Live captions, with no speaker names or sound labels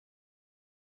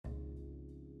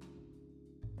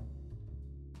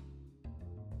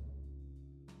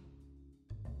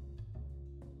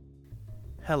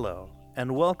Hello,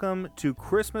 and welcome to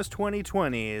Christmas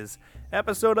 2020's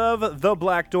episode of The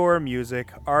Black Door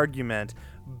Music Argument.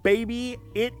 Baby,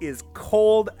 it is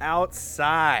cold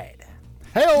outside.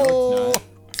 Hey-o!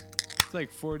 It's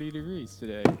like 40 degrees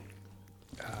today.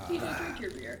 You do drink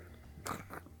your beer.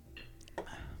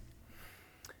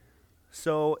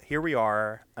 So here we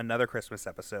are, another Christmas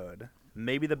episode.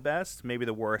 Maybe the best, maybe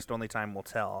the worst, only time will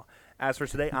tell. As for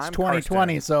today, I'm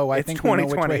 2020, Karsten. so I it's think 2020.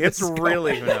 we know which way It's it's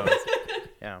really, who knows?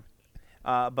 Yeah.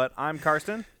 But I'm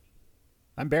Karsten.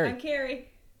 I'm Barry. I'm Carrie.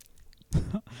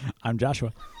 I'm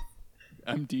Joshua.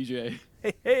 I'm DJ.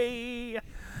 Hey.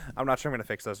 I'm not sure I'm going to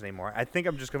fix those anymore. I think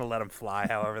I'm just going to let them fly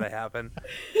however they happen.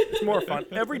 It's more fun.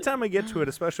 Every time I get to it,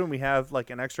 especially when we have like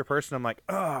an extra person, I'm like,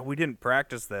 oh, we didn't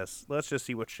practice this. Let's just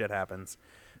see what shit happens.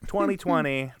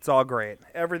 2020, it's all great.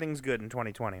 Everything's good in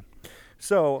 2020.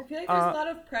 So I feel like there's a lot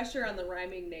of pressure on the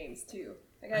rhyming names too.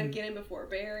 I gotta get in before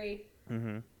Barry.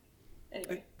 Mm-hmm.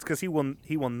 Anyway. It's because he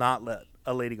will not let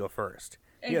a lady go first.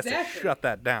 He has to Exactly. shut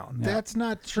that down. That's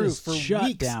not true. Just For shut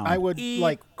weeks, down. I would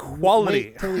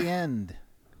Equality. wait till the end.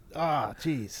 Ah,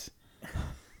 jeez.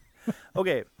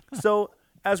 Okay, so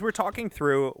as we're talking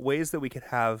through ways that we could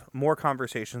have more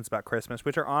conversations about Christmas,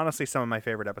 which are honestly some of my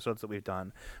favorite episodes that we've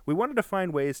done, we wanted to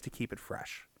find ways to keep it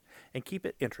fresh and keep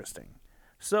it interesting.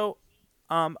 So,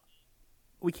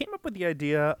 we came up with the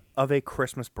idea of a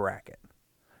Christmas bracket,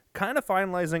 kind of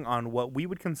finalizing on what we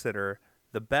would consider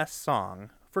the best song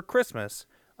for Christmas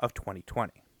of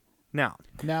 2020. Now,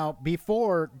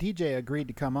 Before DJ agreed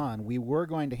to come on, we were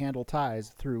going to handle ties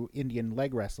through Indian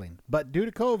leg wrestling. But due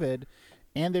to COVID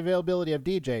and the availability of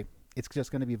DJ, it's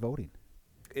just going to be voting.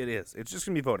 it is. It's just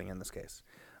going to be voting in this case.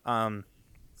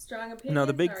 Strong opinions. No,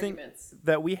 the big arguments. thing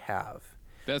that we have,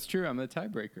 That's true. I'm the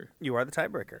tiebreaker. you are the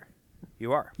tiebreaker.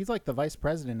 You are. He's like the vice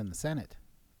president in the Senate.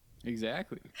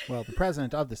 Exactly. Well, the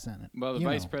president of the Senate. Well, the You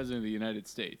vice know. president of the United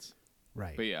States.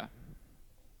 Right. But yeah.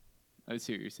 I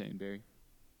see what you're saying, Barry.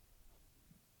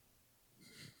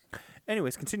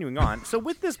 Anyways, continuing on. So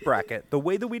with this bracket, the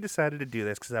way that we decided to do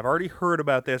this, because I've already heard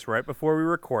about this right before we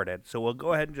recorded, so we'll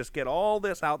go ahead and just get all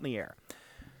this out in the air.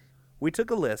 We took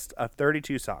a list of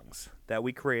 32 songs that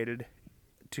we created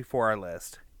for our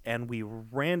list, and we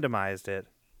randomized it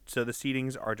so the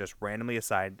seedings are just randomly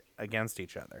assigned against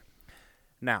each other.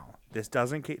 Now, this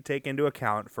doesn't take into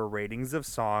account for ratings of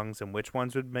songs and which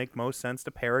ones would make most sense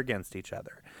to pair against each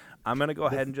other. I'm going to go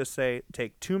ahead and just say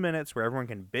take 2 minutes where everyone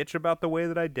can bitch about the way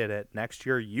that I did it. Next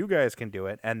year, you guys can do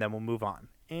it, and then we'll move on.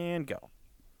 And go.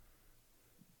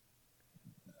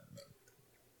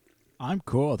 I'm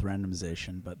cool with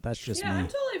randomization, but that's just Yeah, me. I'm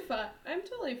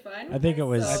totally fine. I think it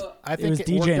was So, I it think was it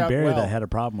DJ worked and out Barry well. that had a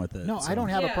problem with it. No, so. I don't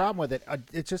have a Yeah. problem with it.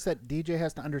 It's just that DJ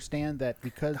has to understand that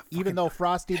because even though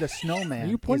Frosty the Snowman Are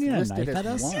you pointing is a listed knife as at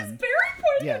us? one, Barry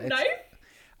pointing Yeah, a it's-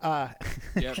 knife?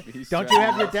 Yep. he's don't you trying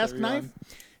have to your mess desk everyone. knife?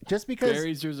 Just because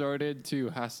Barry's resorted to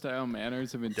hostile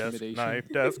manners of intimidation.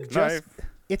 Desk just,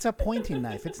 it's a pointing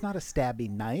knife. It's not a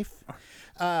stabbing knife.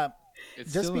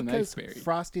 It's Just still a because knife, Barry.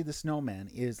 Frosty the Snowman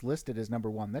is listed as number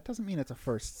one, that doesn't mean it's a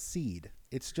first seed.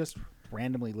 It's just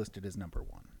randomly listed as number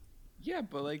one. Yeah,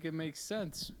 but like it makes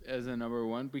sense as a number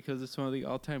one because it's one of the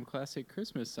all-time classic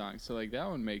Christmas songs. So like that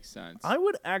one makes sense. I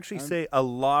would actually say a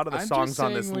lot of the I'm songs just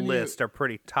on this saying when list are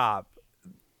pretty top.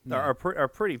 Are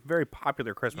pretty very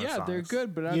popular Christmas yeah, songs. they're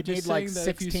good, but I'm You just need like saying that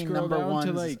if you 16 scroll number down ones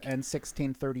to like, and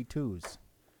 16 32s.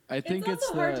 I think it's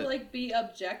also hard the to like be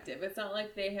objective. It's not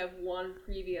like they have won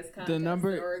previous contests the in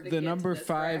number order to the get number to this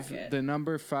five bracket. the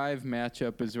number five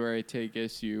matchup is where I take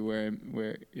issue where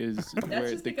That's where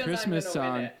just the because Christmas I'm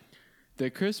gonna win song it. the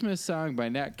Christmas song by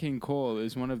Nat King Cole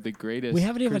is one of the greatest. We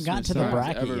haven't even Christmas gotten to the songs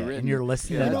bracket ever yet, and written. you're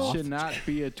listing that it off. should not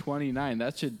be a 29.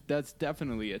 That's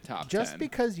definitely a top Just 10.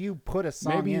 because you put a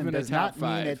song Maybe in even a does top not mean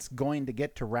five. it's going to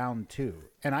get to round two.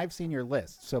 And I've seen your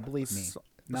list, so believe me.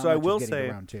 not So I much is will getting to say,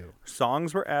 round two.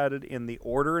 songs were added in the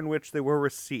order in which they were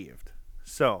received.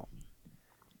 So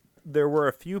there were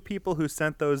a few people who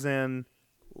sent those in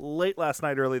late last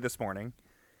night, early this morning,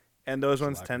 and those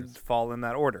ones tend to fall in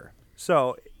that order.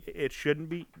 So it shouldn't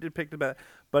be depicted bad.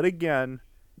 But again,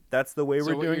 that's the way so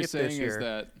we're what doing you're it saying this year. is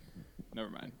that never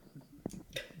mind.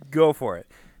 Go for it.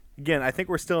 Again, I think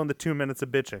we're still in the 2 minutes of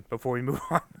bitching before we move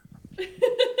on. We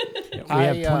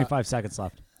have I, 25 seconds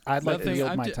left. I'd like to Nothing, yield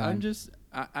I'm my ju- time.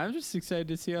 I'm just excited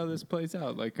to see how this plays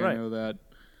out. Like Right. I know that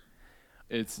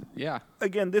it's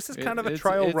Again, this is kind of a it's-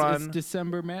 trial it's run.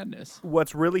 December madness.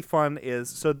 What's really fun is,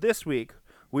 so this week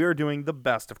we are doing the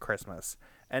best of Christmas,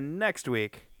 and next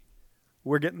week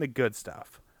we're getting the good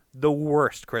stuff, the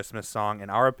worst Christmas song in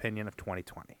our opinion of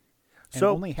 2020. And So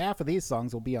only half of these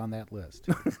songs will be on that list.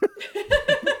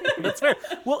 that's fair.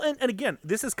 Well, and again,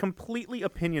 this is completely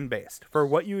opinion based for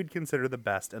what you would consider the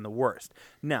best and the worst.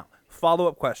 Now,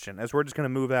 follow-up question, as we're just going to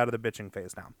move out of the bitching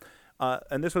phase now.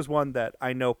 And this was one that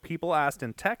I know people asked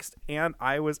in text, and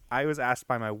I was asked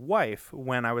by my wife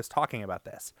when I was talking about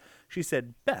this. She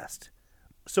said, "Best.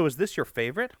 So is this your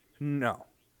favorite?" No.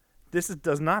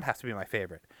 Does not have to be my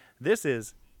favorite. This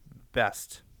is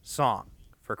best song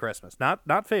for Christmas.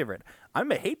 Not favorite. I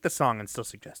may hate the song and still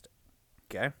suggest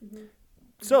it. Okay? Mm-hmm.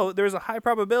 So there's a high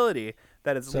probability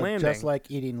that it's So landing. just like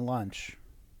eating lunch,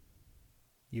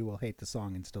 you will hate the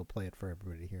song and still play it for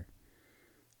everybody here.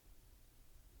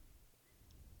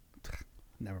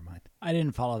 Never mind. I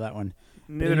didn't follow that one.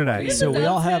 Neither did I. Use So the we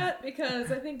all dance have- hat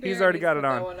because I think He's Barry already needs got to it put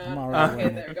on. that one I'm already Okay,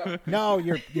 wearing there we go. No,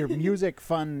 your music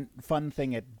fun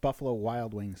thing at Buffalo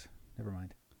Wild Wings. Never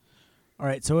mind. All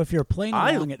right, so if you're playing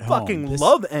I along at home, fucking this-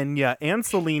 love Enya and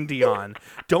Celine Dion.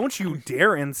 Don't you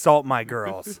dare insult my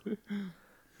girls.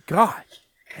 God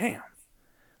damn.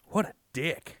 What a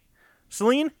dick.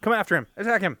 Celine, come after him.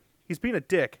 Attack him. He's being a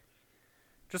dick.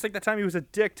 Just like that time he was a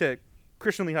dick to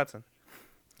Christian Lee Hudson.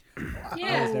 I was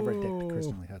Yeah. never a dick to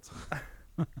Kristen Lee Hudson.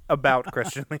 About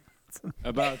Christian Lee Hudson.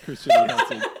 About Christian Lee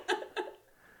Hudson.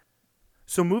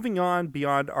 So moving on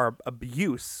beyond our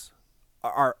abuse,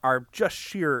 our just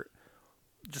sheer,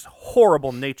 just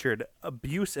horrible natured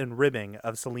abuse and ribbing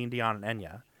of Celine Dion and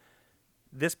Enya,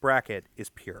 this bracket is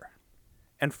pure.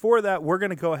 And for that, we're going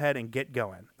to go ahead and get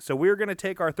going. So we're going to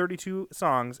take our 32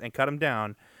 songs and cut them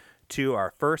down to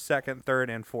our first, second, third,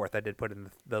 and fourth. I did put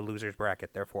in the losers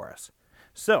bracket there for us.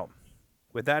 So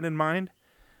with that in mind,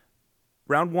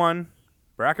 round one,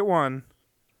 bracket one,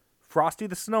 Frosty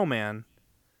the Snowman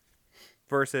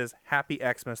versus Happy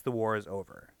Xmas, The War is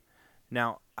Over.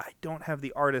 Now, I don't have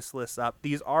the artist lists up.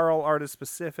 These are all artist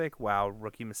specific. Wow,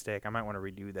 rookie mistake. I might want to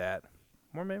redo that.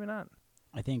 Or maybe not.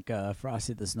 I think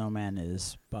Frosty the Snowman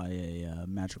is by a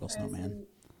magical snowman.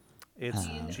 It's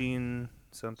Gene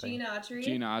something. Gene Autry.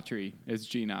 Gene Autry. It's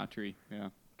Gene Autry. Yeah.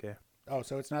 Okay. Oh,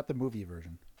 so it's not the movie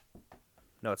version.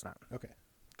 No, it's not. Okay.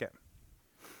 Okay.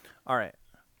 All right.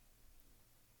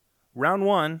 Round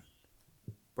one,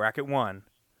 bracket one.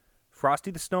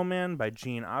 Frosty the Snowman by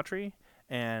Gene Autry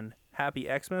and Happy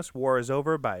Xmas, War is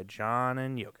Over by John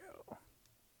and Yoko.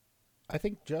 I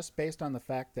think just based on the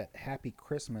fact that Happy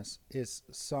Christmas is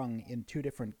sung in two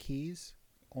different keys,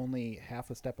 only half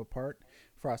a step apart,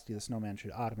 Frosty the Snowman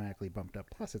should automatically bumped up.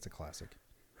 Plus, it's a classic.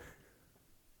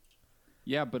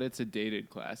 Yeah, but it's a dated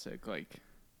classic. Like,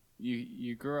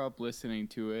 you grow up listening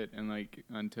to it, and like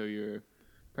until you're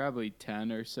probably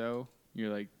 10 or so,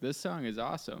 you're like, this song is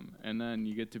awesome. And then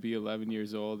you get to be 11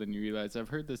 years old, and you realize I've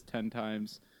heard this 10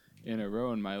 times in a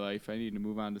row in my life. I need to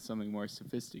move on to something more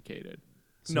sophisticated.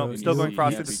 No, So still you- going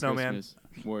Frosty Happy the Snowman.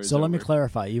 Christmas, War is So let me Over.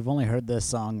 clarify. You've only heard this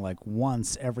song like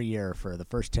once every year for the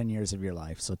first 10 years of your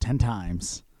life, so 10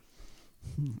 times.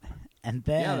 And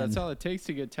then Yeah, that's all it takes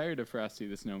to get tired of Frosty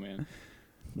the Snowman.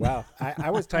 Wow.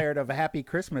 I was tired of Happy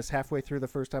Christmas halfway through the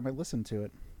first time I listened to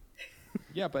it.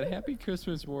 Yeah, but Happy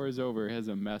Christmas, War is Over has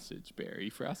a message, Barry.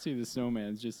 Frosty the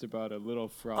Snowman's just about a little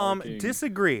frolicking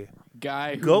Disagree.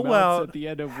 guy who Go melts out, at the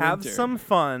end of have winter. some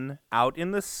fun out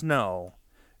in the snow.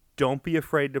 Don't be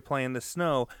afraid to play in the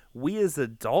snow. We as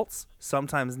adults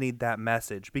sometimes need that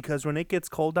message because when it gets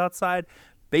cold outside,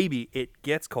 baby, it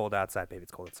gets cold outside. Baby,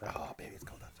 it's cold outside. Oh, baby, it's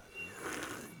cold outside.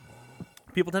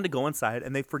 People tend to go inside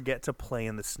and they forget to play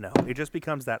in the snow. It just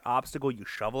becomes that obstacle you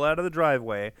shovel out of the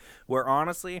driveway where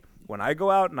honestly, when I go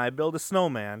out and I build a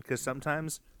snowman, because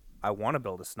sometimes I want to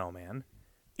build a snowman,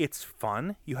 it's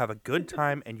fun, you have a good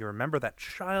time, and you remember that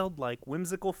childlike,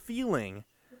 whimsical feeling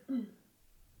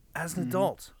as an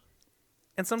adult.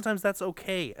 And sometimes that's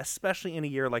okay, especially in a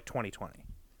year like 2020.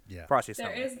 Yeah. Frosty There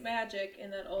Snowman. is magic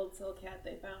in that old silk hat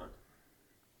they found.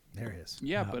 There is.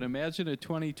 Yeah, but imagine a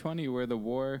 2020 where the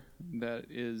war that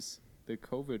is the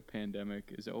COVID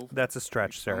pandemic is over. That's a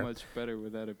stretch, How sir. much better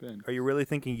would that have been? Are you really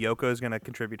thinking Yoko is going to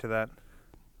contribute to that?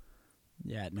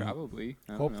 yeah, no. Probably.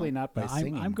 I don't Hopefully know. not by But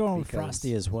singing. I'm going with because-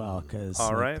 Frosty as well because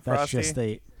All right, that's Frosty. just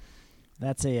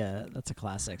that's a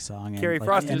classic song. And, Carrie, like,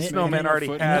 Frosty and the it- Snowman and already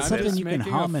footnote- that's has I'm it. something just you can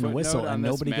making a hum and footnote whistle, on and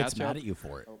this nobody gets matchup. mad at you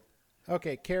for it.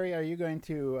 Okay, Carrie, are you going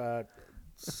to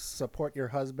support your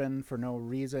husband for no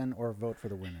reason or vote for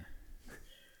the winner?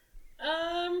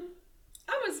 I'm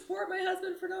gonna support my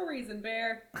husband for no reason,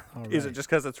 Bear. All Is it right. just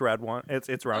because it's round one?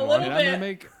 It's round A one. little And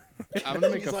bit. I'm gonna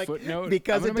make He's a like, footnote.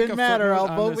 because I'm it gonna make didn't a matter, footnote I'll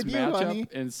on vote this with you, matchup honey.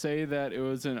 and say that it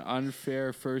was an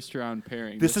unfair first round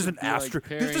pairing. This is an would be like asterisk.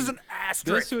 This pairing is an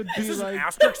asterisk. This would be is like an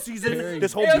asterisk season. pairing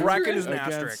This whole Andrew bracket is an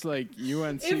against asterisk. like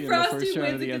UNC If in the Frosty first round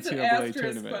wins, of he the gets an NCAA asterisk by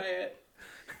tournament. it.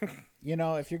 You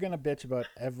know, if you're gonna bitch about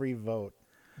every vote,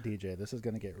 DJ, this is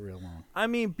gonna get real long. I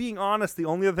mean, being honest, the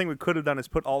only other thing we could have done is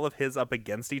put all of his up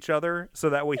against each other, so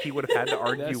that way he would have had to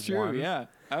argue That's true. one. Yeah,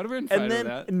 I would have been fine And then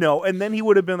with that. no, and then he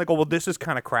would have been like, "Oh, well, this is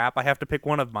kind of crap. I have to pick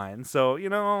one of mine." So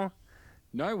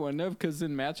No, I wouldn't have, because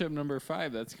in matchup number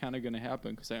 5, that's kind of going to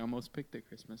happen, because I almost picked a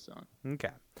Christmas song. okay.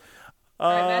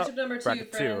 All right, matchup number 2,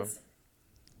 bracket friends.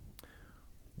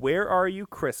 Where Are You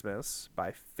Christmas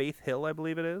by Faith Hill, I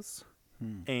believe it is.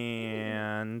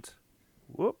 And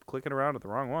clicking around at the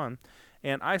wrong one.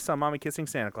 And I Saw Mommy Kissing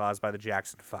Santa Claus by the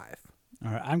Jackson 5.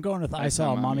 All right, I'm going with I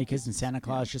Saw Mommy Kissing Santa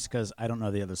Claus just because I don't know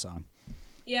the other song.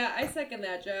 Yeah, I second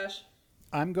that, Josh.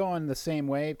 I'm going the same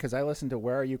way because I listened to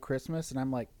 "Where Are You Christmas" and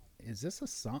I'm like, is this a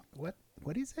song? What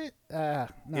is it? No,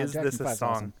 Is Jackson this a 5's song?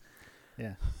 awesome.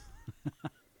 Yeah.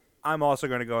 I'm also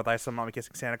going to go with I Saw Mommy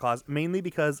Kissing Santa Claus, mainly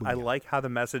because I like how the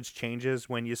message changes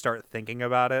when you start thinking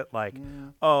about it. Like,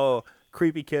 oh,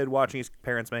 creepy kid watching his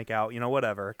parents make out,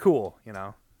 whatever. Cool,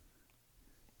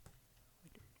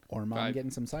 Or mom 5.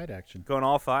 getting some side action. Going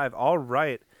all 5. All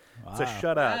right. So Wow.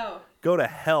 shut up. Wow. Go to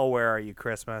hell, Where Are You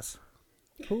Christmas?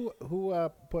 Who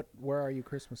put "Where Are You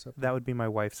Christmas" up? That would be my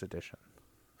wife's edition.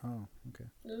 Oh, okay.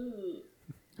 Ooh.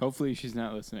 Hopefully she's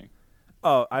not listening.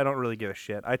 Oh, I don't really give a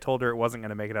shit. I told her it wasn't going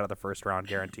to make it out of the first round,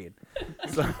 guaranteed.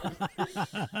 So,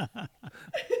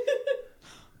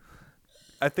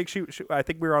 I think I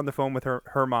think we were on the phone with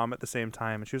her mom at the same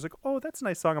time, and she was like, "Oh, that's a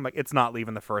nice song." I'm like, "It's not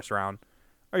leaving the first round."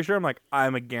 Are you sure? I'm like,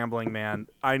 "I'm a gambling man.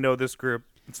 I know this group.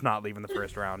 It's not leaving the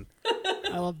first round."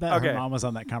 I love that Okay. her mom was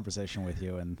on that conversation with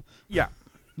you, and Yeah,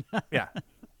 yeah,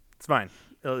 it's fine.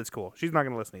 It's cool. She's not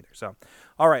going to listen either. So,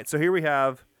 all right. So here we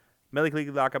have Mele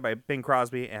Kalikimaka by Bing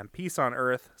Crosby and Peace on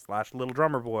Earth / Little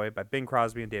Drummer Boy by Bing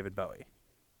Crosby and David Bowie.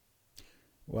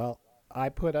 Well, I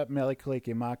put up "Mele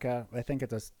Kalikimaka." I think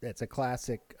it's a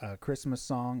classic Christmas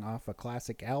song off a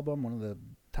classic album, one of the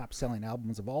top-selling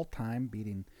albums of all time,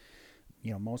 beating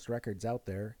most records out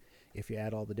there if you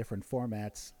add all the different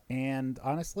formats. And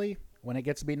honestly, when it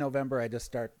gets to be November, I just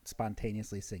start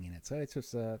spontaneously singing it. So it's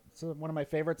just it's one of my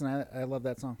favorites, and I love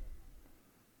that song.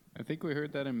 I think we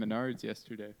heard that in Menards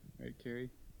yesterday, right, Carrie?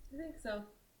 I think so.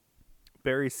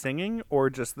 Barry singing or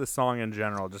just the song in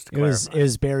general? Just to it was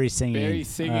clarify. Barry singing. Barry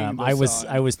singing the I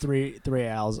was song. three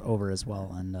hours over as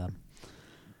well, and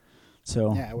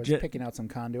so Yeah, I was picking out some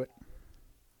conduit.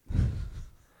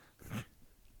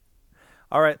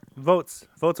 All right, votes.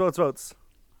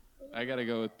 I got to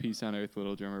go with Peace on Earth,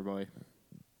 Little Drummer Boy.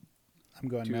 I'm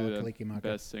going Two "Mele of the Kalikimaka."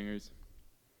 best singers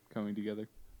coming together.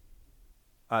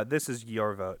 This is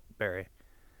your vote, Barry.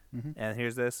 Mhm. And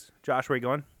here's this. Josh, where you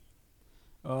going?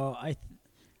 oh, I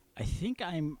think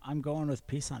I'm going with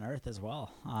Peace on Earth as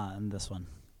well on this one.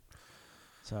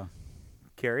 So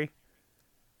Carrie?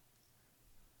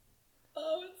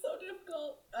 Oh, it's so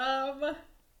difficult.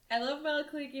 I love Mele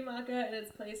Kalikimaka and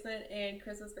its placement in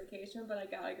Christmas Vacation, but I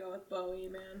gotta go with Bowie,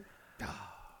 man.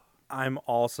 I'm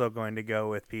also going to go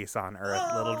with Peace on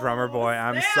Earth, Little Drummer Boy.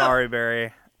 I'm snap! sorry,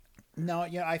 Barry. No,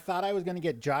 I thought I was going to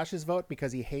get Josh's vote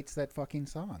because he hates that fucking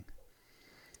song.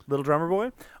 Little Drummer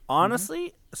Boy.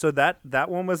 Honestly, so that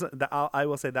one was I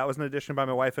will say that was an addition by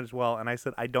my wife as well. And I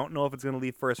said I don't know if it's going to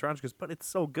leave first round. She goes, but it's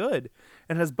so good.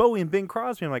 And it has Bowie and Bing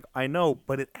Crosby. I'm like, I know,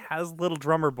 but it has Little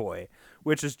Drummer Boy,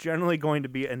 which is generally going to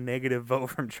be a negative vote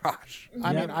from Josh.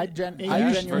 I Yeah. mean, I it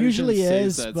genuinely usually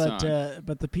saves is, that but song.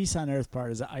 but the Peace on Earth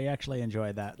part is I actually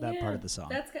enjoy that part Yeah, of the song.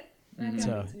 That's good.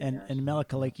 So and Mele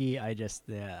Kaliki, I just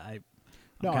No,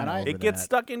 I'm and kinda I- over It gets that.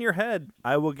 stuck in your head.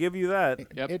 I will give you that.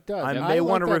 Yep. it does. I And may like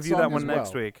want to review that song one as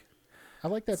next well. week. I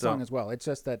like that So- song as well. It's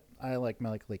just that I like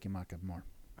Mele Kalikimaka more.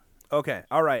 Okay,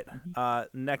 all right.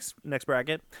 Next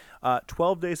bracket.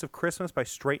 12 Days of Christmas by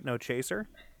Straight No Chaser.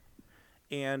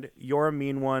 And You're a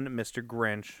Mean One, Mr.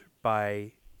 Grinch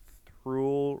by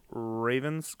Thruel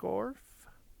Ravenscorf.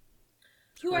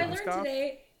 Who I learned Ravenscoff?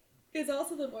 today is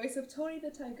also the voice of Tony the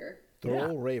Tiger.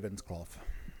 Thurl Ravenscroft.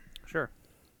 Sure.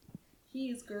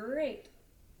 He's great.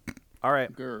 All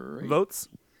right. Great. Votes.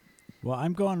 Well,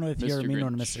 I'm going with Mr. You're a Mean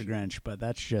One, Grinch. Mr. Grinch, but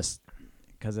that's just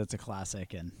because it's a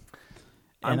classic, and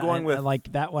I'm and going I with-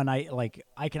 like that one. I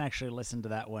can actually listen to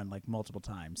that one like multiple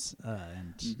times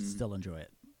and still enjoy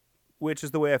it. Which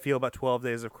is the way I feel about 12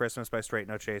 Days of Christmas by Straight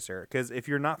No Chaser. Because if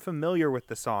you're not familiar with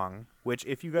the song, which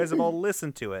if you guys have all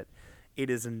listened to it, it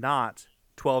is not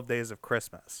 12 Days of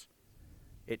Christmas.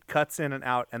 It cuts in and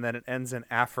out, and then it ends in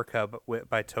Africa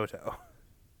by Toto.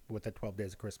 With the 12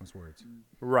 Days of Christmas words.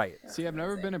 Right. See, I've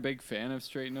never been a big fan of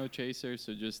Straight No Chaser,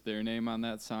 so just their name on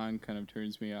that song kind of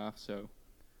turns me off. So,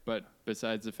 but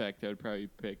besides the fact I would probably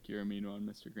pick You're a Mean One,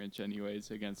 Mr. Grinch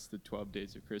anyways against the 12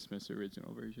 Days of Christmas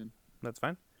original version. That's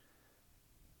fine.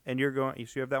 And you're going.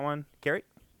 You have that one, Carrie?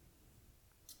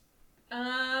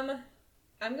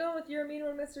 I'm going with You're a Mean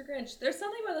One, Mr. Grinch. There's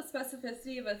something about the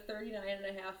specificity of a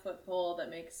 39.5-foot pole that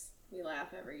makes me laugh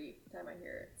every time I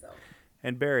hear it. So.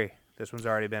 And Barry, this one's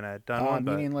already been a done one.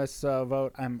 But Meaningless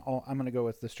vote. I'm going to go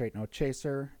with the Straight No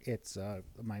Chaser. It's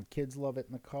my kids love it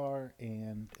in the car,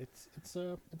 and it's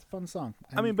a fun song.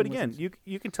 I mean, but again,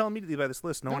 you can tell immediately by this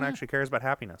list, no one actually cares about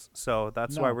happiness. So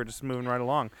that's why we're just moving right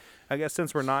along. I guess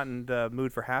since we're not in the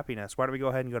mood for happiness, why don't we go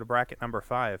ahead and go to bracket number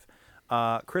 5?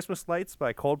 Christmas Lights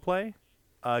by Coldplay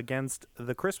against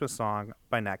The Christmas Song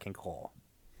by Nat King Cole.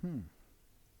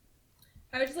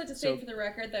 I would just like to state for the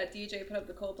record that DJ put up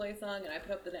the Coldplay song and I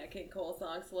put up the Nat King Cole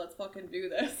song, so let's fucking do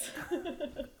this.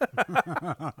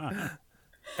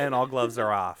 And all gloves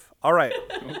are off. All right.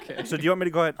 Okay. So do you want me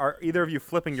to go ahead? Are either of you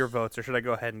flipping your votes, or should I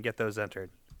go ahead and get those entered?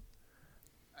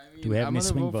 I mean, Do we have I'm any gonna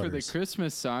swing vote for the voters?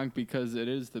 Christmas song because it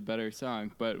is the better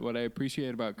song. But what I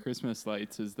appreciate about Christmas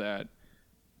Lights is that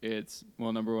it's,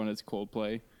 well, number one, it's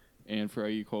Coldplay. And for all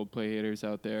you Coldplay haters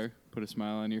out there, put a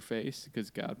smile on your face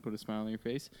because God put a smile on your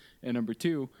face. And number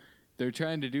two, they're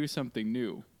trying to do something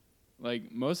new.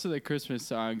 Like most of the Christmas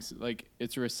songs, like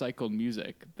it's recycled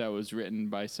music that was written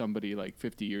by somebody like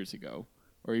 50 years ago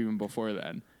or even before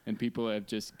then. And people have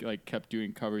just like kept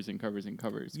doing covers and covers and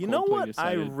covers. You know Coldplay what I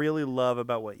decided- really love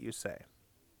about what you say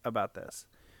about this?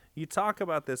 You talk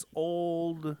about this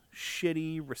old,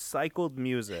 shitty, recycled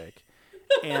music,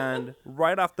 and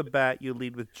right off the bat, you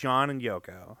lead with John and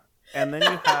Yoko. And then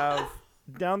you have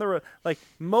down the road, like,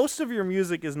 most of your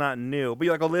music is not new, but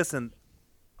you're like, oh, listen,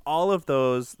 all of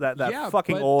those, that Yeah,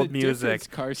 fucking but old the music, difference,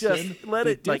 Karsten, just let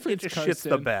the it, like, it difference, just shits the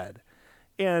Karsten, bed.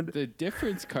 And The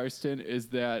difference, Karsten, is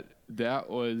that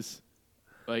was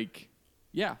like,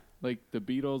 yeah, like the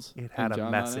Beatles. it had and a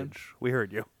John Lennon. message. We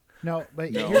heard you. No,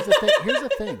 but No. here's the thing. Here's the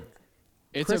thing.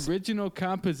 It's original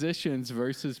compositions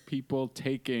versus people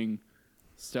taking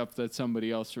stuff that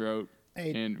somebody else wrote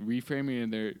Hey. and reframing it in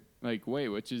their like way,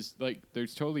 which is like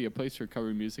there's totally a place for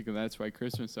cover music, and that's why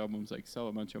Christmas albums like sell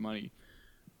a bunch of money.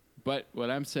 But what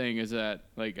I'm saying is that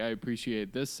like I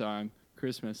appreciate this song,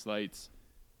 Christmas Lights,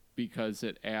 because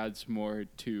it adds more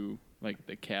to like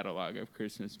the catalog of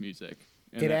Christmas music.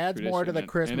 and It that adds more to tradition. the And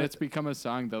Christmas- it's become a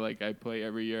song that like I play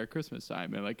every year at Christmas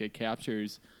time, and like it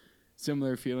captures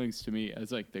similar feelings to me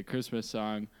as like the Christmas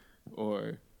song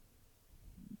or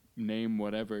name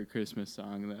whatever Christmas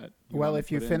song that Well, wanna if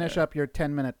you put in finish there. up your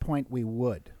 10-minute point, we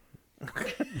would.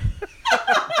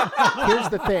 Here's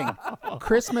the thing.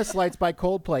 Christmas Lights by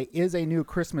Coldplay is a new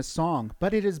Christmas song,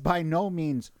 but it is by no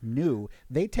means new.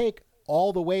 They take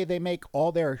all the way they make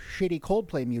all their shitty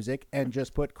Coldplay music and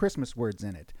just put Christmas words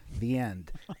in it. The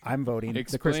end. I'm voting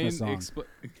the Christmas song.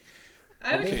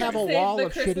 I was They gonna have a say wall the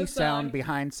of shitty Christmas sound song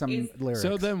behind some is- lyrics.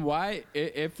 So then why,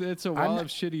 if it's a wall not- of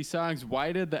shitty songs,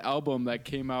 why did the album that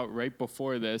came out right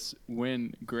before this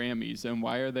win Grammys? And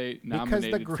why are they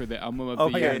nominated Gr- for the album of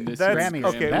Okay, the year in this that's- year's Grammys.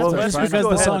 Grammys? okay, That's well, what let's I'm just trying go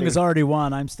to Because the ahead. song has already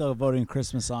won, I'm still voting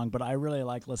Christmas song, but I really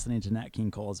like listening to Nat King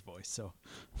Cole's voice. So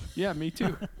Yeah, me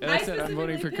too. And I I said I'm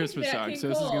voting specifically for picked Christmas Nat songs, King so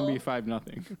this is going to be Cole.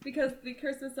 5-0. because the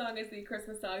Christmas song is the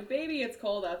Christmas song. Baby, it's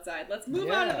cold outside. Let's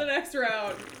move on to the next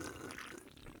round.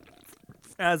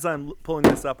 As I'm pulling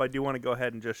this up, I do want to go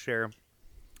ahead and just share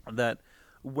that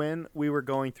when we were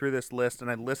going through this list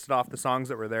and I listed off the songs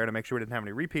that were there to make sure we didn't have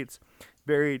any repeats,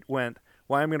 Barry went,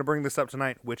 well, I'm going to bring this up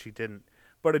tonight, which he didn't.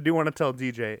 But I do want to tell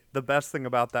DJ, the best thing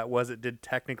about that was it did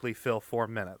technically fill 4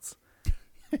 minutes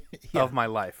of my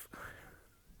life.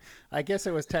 I guess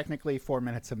it was technically 4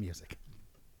 minutes of music.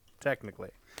 Technically.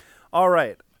 All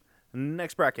right.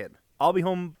 Next bracket. I'll Be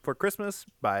Home for Christmas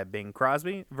by Bing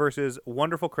Crosby versus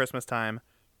Wonderful Christmas Time,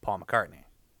 Paul McCartney.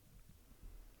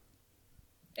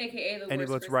 AKA the Any worst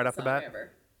votes Christmas right off the song bat?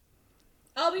 ever.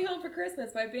 I'll Be Home for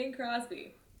Christmas by Bing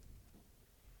Crosby.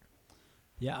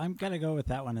 yeah, I'm gonna go with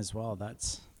that one as well.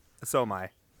 That's So am I.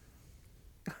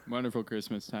 Wonderful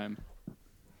Christmas Time.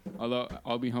 Although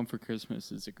I'll Be Home for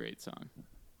Christmas is a great song.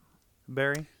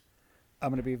 Barry? I'm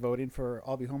going to be voting for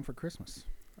I'll Be Home for Christmas.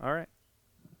 All right.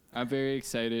 I'm very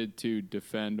excited to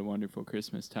defend A Wonderful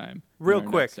Christmas Time Real in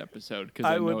our quick, next episode because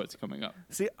I I know would- it's coming up.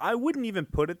 See, I wouldn't even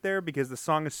put it there because the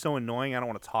song is so annoying I don't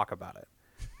want to talk about it.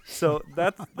 So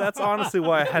that's honestly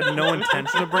why I had no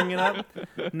intention of bringing it up.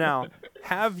 Now,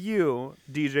 have you,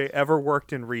 DJ, ever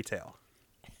worked in retail?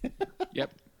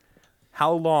 Yep.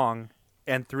 How long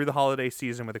and through the holiday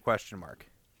season with a question mark?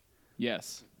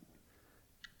 Yes.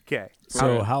 Okay. For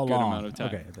so a how good long? amount of time.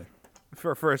 Okay,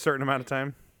 For a certain amount of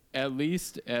time? At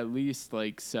least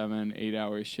like 7-8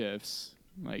 hour shifts,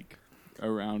 like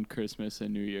around Christmas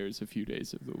and New Year's, a few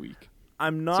days of the week.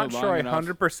 I'm not So sure long I enough.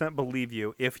 100% believe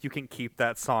you if you can keep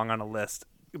that song on a list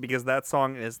because that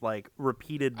song is like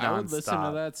repeated nonstop. I would listen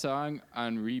to that song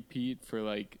on repeat for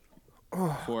like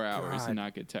 4 hours and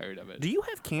not get tired of it. Do you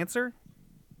have cancer?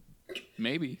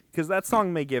 Maybe. Because that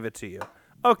song may give it to you.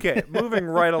 Okay, moving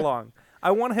right along.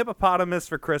 I Want a Hippopotamus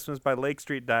for Christmas by Lake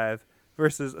Street Dive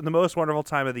versus The Most Wonderful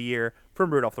Time of the Year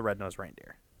from Rudolph the Red-Nosed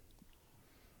Reindeer.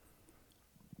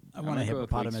 I want a gonna go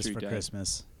with Lake hippopotamus Street for Dive.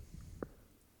 Christmas.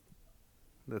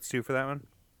 That's 2 for that one?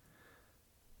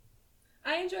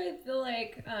 I enjoyed the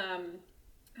like I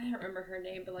don't remember her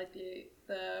name, but like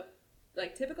the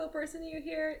like typical person you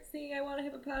hear singing "I Want a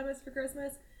Hippopotamus for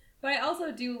Christmas." But I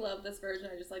also do love this version.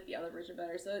 I just like the other version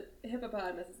better. So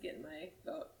hippopotamus is getting my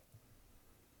vote.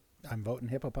 I'm voting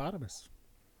hippopotamus.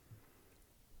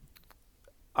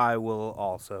 I will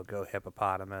also go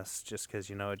hippopotamus just because,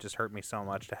 it just hurt me so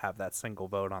much to have that single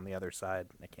vote on the other side.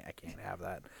 I can't have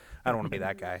that. I don't want to be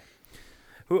that guy.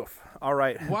 Oof. All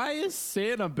right. Why is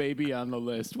Santa Baby on the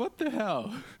list? What the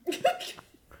hell?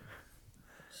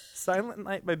 Silent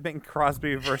Night by Bing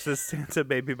Crosby versus Santa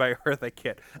Baby by Eartha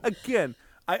Kitt. Again,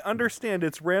 I understand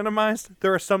it's randomized.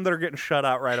 There are some that are getting shut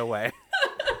out right away.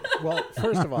 Well,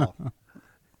 first of all,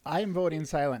 I am voting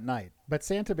Silent Night, but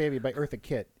Santa Baby by Eartha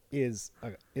Kitt is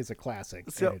a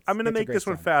classic. So I'm going to make this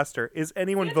one faster. Is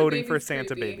anyone Santa voting Baby's for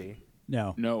Santa creepy. Baby?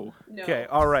 No. No. No. Okay,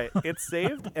 all right. It's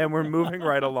saved, and we're moving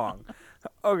right along.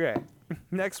 Okay,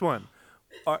 next one.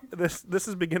 This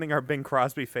is beginning our Bing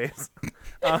Crosby phase.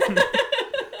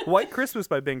 White Christmas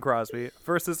by Bing Crosby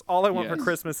versus All I Want for Yes.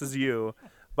 Christmas Is You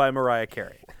by Mariah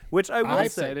Carey. Which I will I'm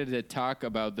say, excited to talk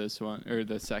about this one or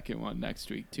the second one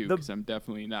next week too, The- because I'm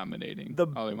definitely nominating the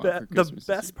All I Want be- for the Christmas. Is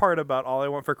best You. part about All I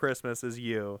Want for Christmas Is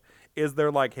You is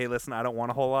they're like, hey, listen, I don't want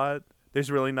a whole lot.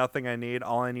 There's really nothing I need.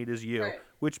 All I need is you, Right.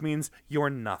 which means you're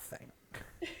nothing.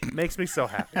 Makes me so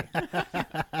happy.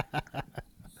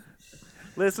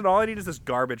 Listen, all I need is this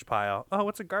garbage pile. Oh,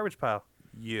 what's a garbage pile?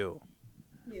 You.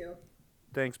 You.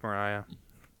 Thanks, Mariah.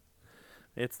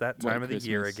 It's that White time of the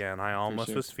year Christmas, again. I almost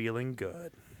sure. was feeling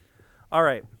good. All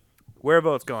right. Where are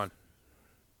votes going?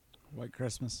 White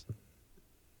Christmas.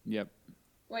 Yep.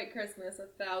 White Christmas,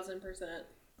 1,000%.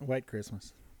 White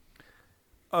Christmas.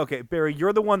 Okay, Barry,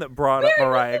 you're the one that brought up Barry,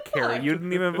 what Mariah the Carey. fuck? You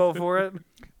didn't even vote for it?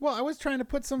 Well, I was trying to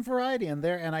put some variety in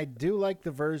there, and I do like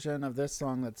the version of this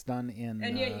song that's done in.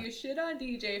 And yet you shit on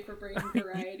DJ for bringing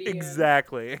variety in.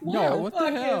 Exactly. What No, the what the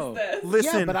fuck hell? is this?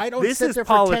 Listen, but I don't this sit is there for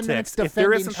 10 politics. minutes If there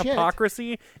defending isn't shit.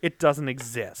 hypocrisy, it doesn't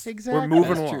exist. Exactly. We're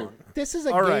moving That's along. true. This is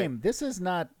a All right. game. This is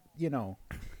not,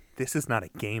 This is not a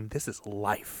game. This is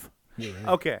life. You're right.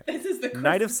 Okay. This is the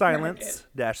Night of Christmas Silence bracket.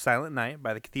 dash Silent Night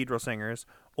by the Cathedral Singers,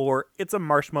 or It's a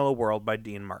Marshmallow World by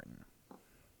Dean Martin.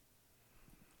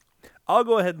 I'll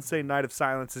go ahead and say Night of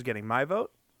Silence is getting my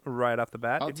vote right off the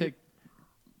bat.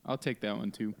 I'll take that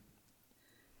one too.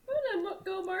 I'm gonna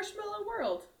go Marshmallow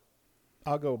World.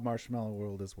 I'll go Marshmallow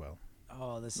World as well.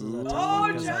 Oh, this is a Ooh. tough Oh,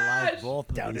 one because I like Josh! both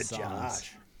of Down these to songs.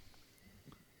 Josh.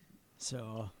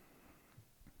 So,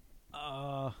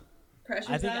 Pressure's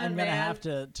I think on, I'm gonna man. have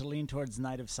to lean towards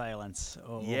Night of Silence. Over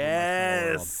Marshmallow World.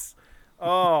 Yes.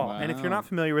 Oh, and if you're Wow. not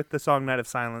familiar with the song Night of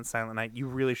Silence, Silent Night, you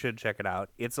really should check it out.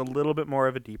 It's a little bit more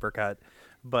of a deeper cut,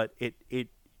 but it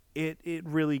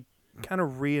really kind of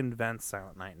reinvents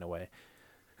Silent Night in a way.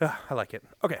 I like it.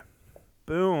 Okay.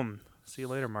 Boom. See you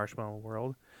later, Marshmallow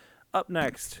World. Up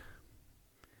next,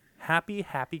 Happy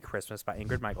Happy Christmas by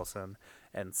Ingrid Michaelson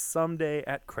and Someday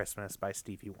at Christmas by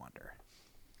Stevie Wonder.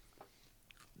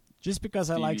 Just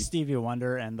because I like Stevie. Stevie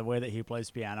Wonder and the way that he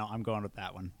plays piano, I'm going with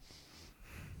that one.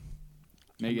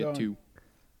 Make I'm it going- 2.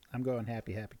 I'm going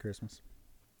Happy Happy Christmas.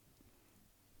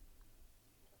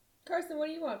 Carson, what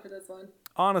do you want for this one?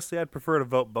 Honestly, I'd prefer to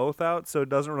vote both out, so it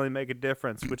doesn't really make a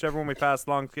difference. Whichever one we pass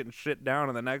along is getting shit down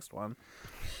in the next one.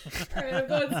 All right, I'm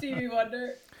going Stevie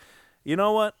Wonder. You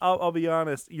know what? I'll be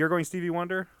honest. You're going Stevie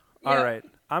Wonder? All Yeah. right.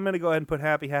 I'm going to go ahead and put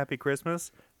Happy Happy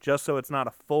Christmas just so it's not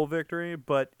a full victory.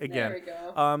 But again, There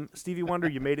we go. Stevie Wonder,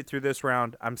 you made it through this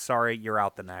round. I'm sorry. You're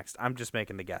out the next. I'm just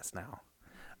making the guess now.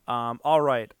 All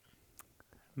right.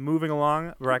 Moving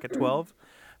along, bracket 12.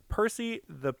 Percy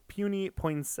the Puny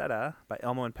Poinsettia by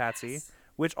Elmo and Patsy,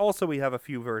 which also we have a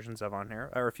few versions of on here,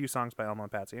 or a few songs by Elmo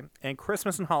and Patsy. And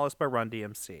Christmas in Hollis by Run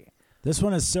DMC. This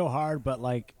one is so hard, but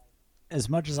like, as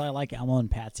much as I like Elmo and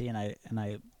Patsy and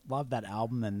I love that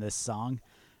album and this song,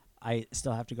 I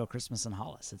still have to go Christmas in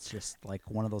Hollis. It's just like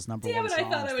one of those number Damn one it, I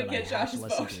songs thought I would that get I have Josh's to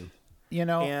listen vote. to.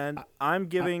 And I'm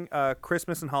giving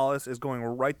Christmas in Hollis is going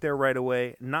right there right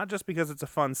away, not just because it's a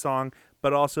fun song,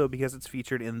 but also because it's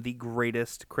featured in the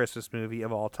greatest Christmas movie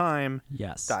of all time,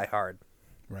 Yes. Die Hard.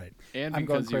 Right. And I'm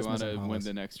going because you Christmas want in to win Hollis.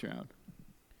 the next round.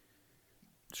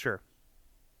 Sure.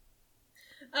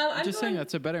 I'm just saying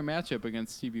that's a better matchup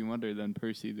against Stevie Wonder than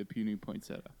Percy the Puny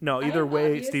Poinsettia. No, either I'm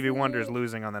way, Stevie Wonder's obviously-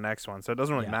 losing on the next one, so it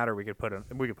doesn't really Yeah. matter. We could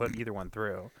put either one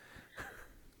through.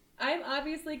 I'm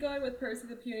obviously going with Percy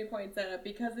the Puny Poinsettia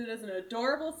because it is an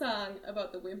adorable song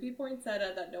about the wimpy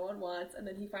poinsettia that no one wants, and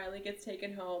then he finally gets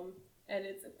taken home, and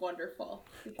it's wonderful.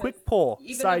 Because Quick poll,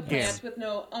 even side a game. plant with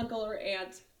no uncle or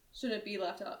aunt shouldn't be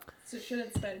left up. So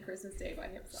shouldn't spend Christmas Day by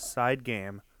himself. Side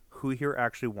game. Who here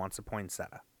actually wants a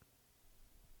poinsettia?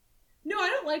 No, I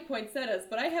don't like poinsettias,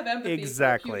 but I have empathy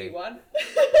Exactly. for a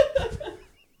puny one.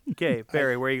 Okay,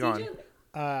 Barry, where are you going?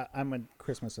 DJ, I'm a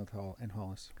Christmas in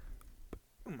Hollis.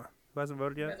 Who hasn't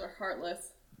voted you yet? guys are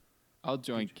heartless. I'll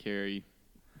join Carrie.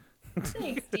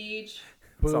 Thanks, Deej.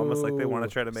 It's almost like they want to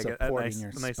Boo. try to make it a Supporting nice, your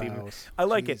a nice evening. spouse. I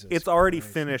like Jesus it. It's already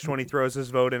Christ. finished when he throws his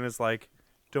vote in. Is like,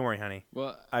 don't worry, honey,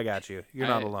 Well, I got you. You're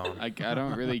not alone. I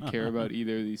don't really care about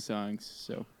either of these songs,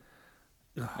 so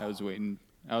I was waiting.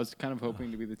 I was kind of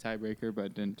hoping to be the tiebreaker, but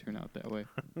it didn't turn out that way.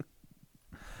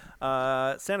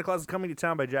 Santa Claus is Coming to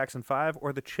Town by Jackson 5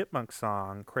 or the Chipmunk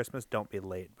song Christmas Don't Be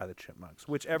Late by the Chipmunks,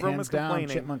 which everyone Hands was down,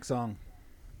 complaining. Chipmunk song.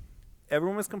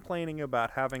 Everyone was complaining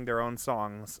about having their own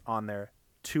songs on there.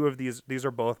 Two of these are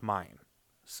both mine.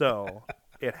 So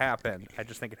it happened. I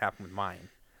just think it happened with mine.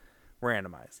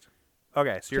 Randomized.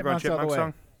 Okay, so you're Chipmunks all going the Chipmunk way.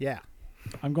 song? Yeah.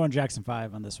 I'm going Jackson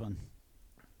 5 on this one.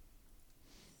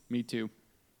 Me too.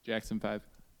 Jackson 5.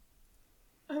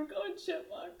 I'm going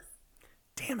Chipmunks.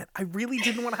 Damn it. I really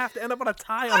didn't want to have to end up on a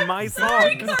tie on my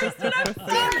song. Karsten, I'm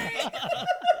sorry.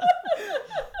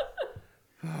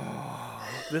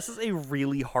 This is a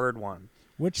really hard one.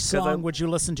 Which I- song would you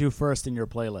listen to first in your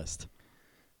playlist?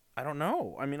 I don't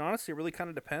know. I mean, honestly, it really kind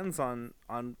of depends on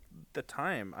the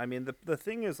time. I mean, the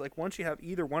thing is, like, once you have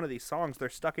either one of these songs, they're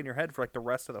stuck in your head for, like, the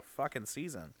rest of the fucking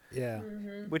season, Yeah.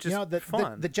 which is the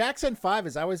fun. The Jackson 5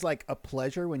 is always like a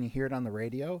pleasure when you hear it on the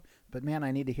radio, but man,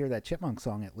 I need to hear that Chipmunk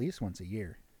song at least once a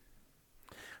year.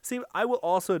 See, I will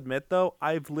also admit, though,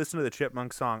 I've listened to the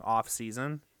Chipmunk song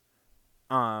off-season.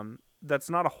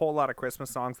 That's not a whole lot of Christmas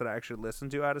songs that I actually listen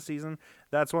to out of season.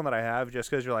 That's one that I have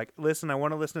just because you're like, listen, I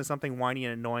want to listen to something whiny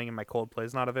and annoying and my Coldplay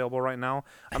is not available right now.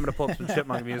 I'm going to pull up some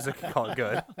Chipmunk music and call it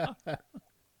good.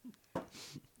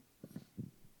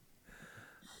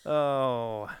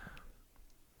 Oh.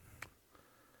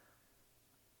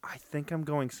 I think I'm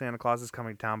going Santa Claus is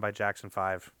Coming to Town by Jackson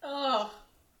 5. Oh,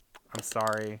 I'm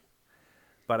sorry.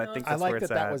 But I think I that's where like it's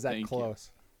that at. was that Thank you.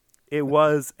 close. It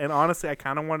was, and honestly, I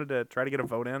kind of wanted to try to get a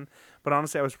vote in, but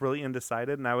honestly, I was really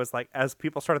undecided, and I was like, as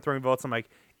people started throwing votes, I'm like,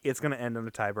 it's going to end in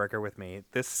a tiebreaker with me.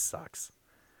 This sucks.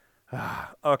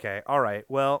 Okay, all right.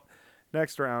 Well,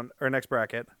 next round, or next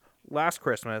bracket, Last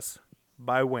Christmas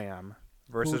by Wham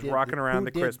versus Rocking Around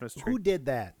the Christmas Tree. Who did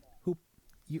that? Who?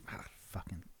 You?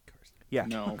 Fucking Karsten. Yeah,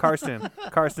 No.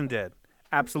 Karsten did.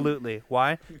 Absolutely.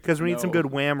 Why? Because we need some No.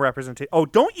 good Wham representation. Oh,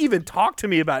 don't even talk to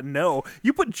me about no.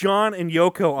 You put John and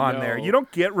Yoko on there. No. You don't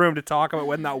get room to talk about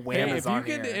when that Wham Hey, is if you on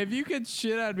could, here. if you could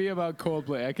shit on me about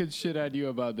Coldplay, I could shit on you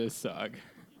about this song.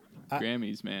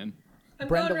 Grammys, man. I'm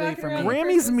Brenda going Lee Rockin' from Around the Grammys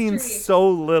Christmas means Tree. so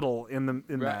little in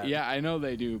Right, that. yeah, I know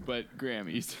they do, but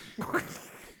Grammys.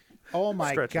 Oh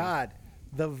my Stretching. God!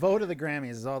 The vote of the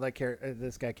Grammys is all that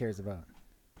this guy cares about.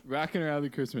 Rocking Around the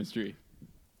Christmas Tree.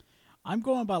 I'm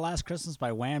going by Last Christmas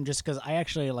by Wham just because I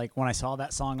actually, like, when I saw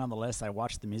that song on the list, I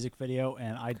watched the music video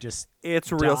and I just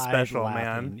It's real died special, laughing.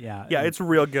 man. Yeah, yeah, and it's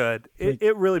real good.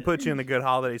 It really puts you in the good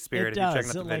holiday it spirit if you're does. checking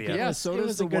out the Like, video. Yeah, was- so it does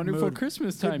was the a good wonderful mood-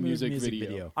 Christmas good time mood music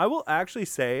video. I will actually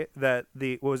say that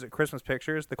the what was it, Christmas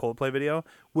Pictures, the Coldplay video,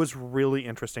 was really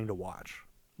interesting to watch.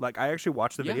 Like, I actually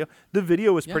watched the Yeah. video. The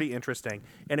video was Yeah. pretty interesting,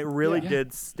 and it really Yeah.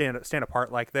 did stand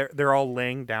apart. Like they're all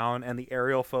laying down, and the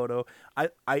aerial photo, our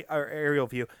aerial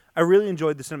view. I really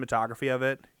enjoyed the cinematography of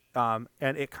it, and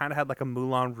it kind of had like a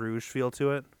Moulin Rouge feel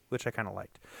to it, which I kind of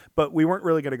liked. But we weren't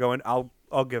really going to go in. I'll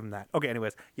give them that. Okay,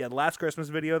 anyways, yeah, the Last Christmas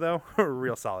video though,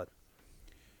 real solid.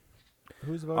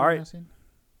 Who's voting? All right. Missing?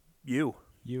 You.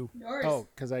 you. Yours. Oh,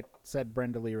 because I said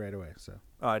Brenda Lee right away. So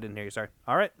Oh, I didn't hear you. Sorry.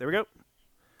 All right, there we go.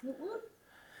 Whoop, whoop.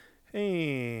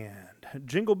 And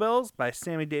Jingle Bells by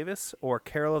Sammy Davis or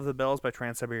Carol of the Bells by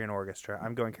Trans-Siberian Orchestra.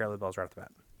 I'm going Carol of the Bells right off the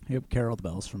bat. Yep, Carol the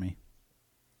Bells for me.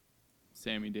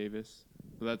 Sammy Davis.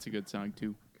 Well, that's a good song,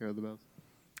 too. Carol the Bells.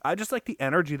 I just like the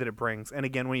energy that it brings. And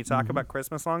again, when you talk about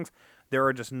Christmas songs, there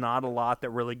are just not a lot that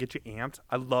really get you amped.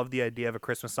 I love the idea of a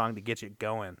Christmas song to get you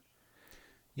going.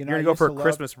 you You're I going to go used for a to love-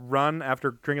 Christmas run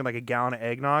after drinking like a gallon of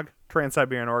eggnog.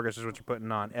 Trans-Siberian Orchestra is what you're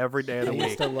putting on every day of the I week.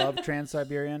 used to love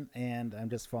Trans-Siberian, and I'm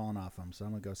just falling off them. So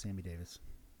I'm gonna go Sammy Davis.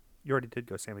 You already did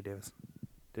go Sammy Davis,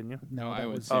 didn't you? No, I that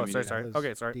went was Sammy Oh, sorry, Davis. sorry. that was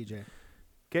Okay, sorry. DJ.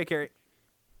 Okay, Carrie.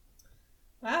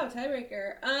 Wow,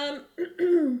 tiebreaker.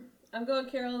 I'm going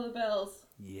Carol of the Bells.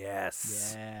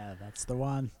 Yes. Yeah, that's the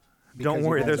one. Don't Because you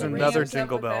worry, guys there's are another racist.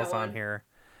 Jingle Up with that Bells on one. here.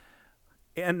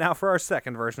 And now for our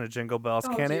second version of Jingle Bells.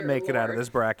 Oh, Can it dear make it out of Lord. this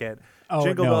bracket? Oh,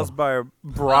 Jingle no. Bells by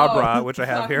Bra Bra, Oh, which I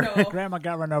have fuck here. no. Grandma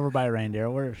got run over by a reindeer.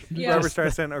 We're Yeah. Barbara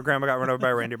Streisand or Grandma Got Run Over by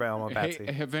a Reindeer by Elmo and Patsy.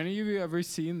 Hey, have any of you ever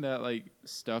seen that like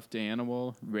stuffed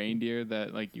animal reindeer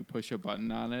that like you push a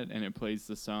button on it and it plays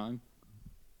the song?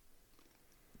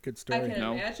 Good I story. can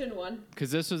No. imagine one.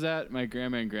 Because this was at my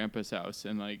grandma and grandpa's house,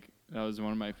 and like that was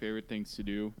one of my favorite things to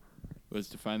do, was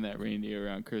to find that reindeer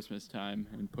around Christmas time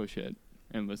and push it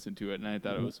and listen to it, and I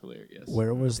thought it was hilarious.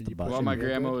 where was Did the you button? Well, my real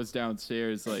grandma good? was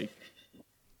downstairs like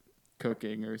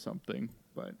cooking or something,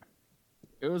 but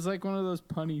it was like one of those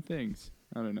punny things.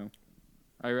 I don't know,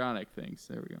 ironic things.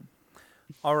 There we go.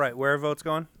 All right, where are votes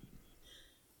going?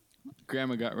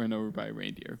 Grandma got run over by a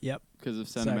reindeer Yep. because of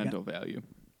sentimental value.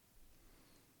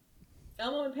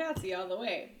 Elmo and Patsy all the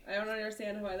way. I don't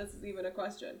understand why this is even a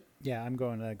question. Yeah, I'm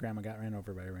going Grandma Got Ran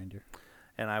Over by a Reindeer.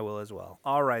 And I will as well.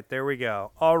 All right, there we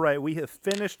go. All right, we have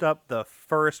finished up the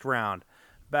first round.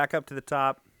 Back up to the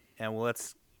top, and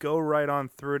let's go right on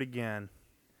through it again.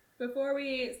 Before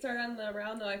we start on the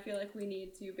round, though, I feel like we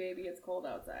need to Baby It's Cold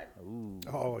Outside.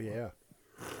 Oh, yeah.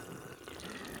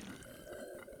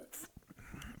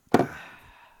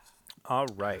 All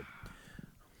right.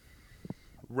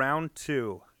 Round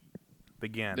 2.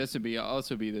 Begin. This would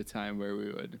also be the time where we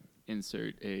would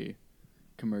insert a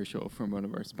commercial from one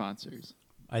of our sponsors.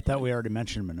 I thought we already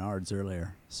mentioned Menards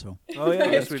earlier. So Oh, yeah,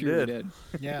 yes, That's we true, did.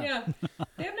 Yeah. Yeah.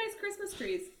 They have nice Christmas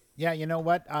trees. Yeah, you know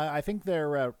what? I think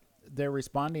they're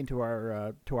responding to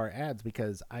our ads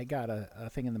because I got a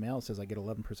thing in the mail that says I get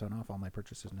 11% off all my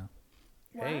purchases now.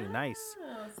 Hey, Wow. nice.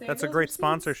 Save That's a those great receipts.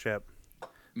 sponsorship.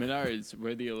 Menards,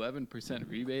 where the 11%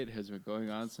 rebate has been going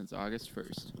on since August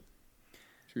 1st.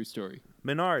 True story.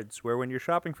 Menards, where when you're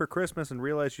shopping for Christmas and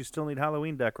realize you still need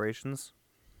Halloween decorations,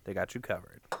 they got you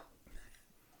covered.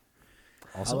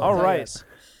 also, All right. yes.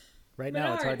 Right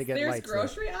now, it's hard to Menards, get there's lights. though.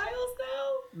 grocery aisles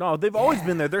now? No, they've always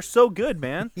been there. They're so good,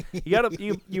 man.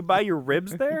 You buy your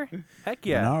ribs there? Heck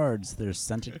yeah. Menards, there's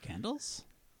scented candles.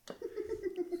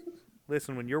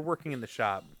 Listen, when you're working in the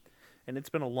shop and it's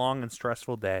been a long and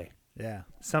stressful day, Yeah.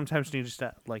 sometimes you just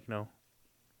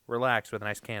relax with a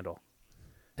nice candle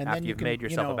And after then you you've can, made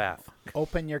yourself a bath.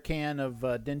 Open your can of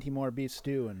Dinty Moore beef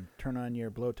stew and turn on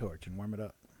your blowtorch and warm it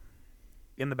up.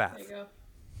 In the There bath you go.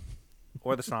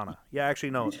 or the sauna. Yeah,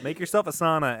 actually, no. Make yourself a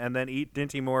sauna and then eat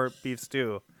Dinty Moore beef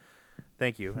stew.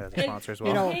 Thank you as a And- sponsor as well.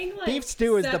 You know, Hang, like, beef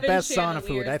stew is the 7 best sauna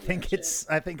food. chandeliers I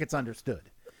in think that it's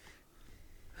understood.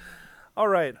 All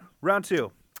right, round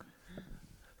 2.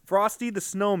 Frosty the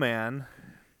Snowman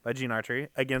by Gene Autry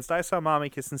against I Saw Mommy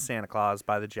Kissing Santa Claus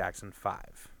by the Jackson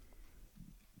 5.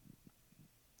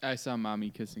 I saw Mommy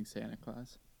Kissing Santa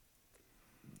Claus.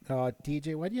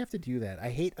 DJ, why do you have to do that? I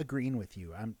hate agreeing with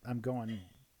you. I'm going.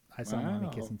 I saw Mommy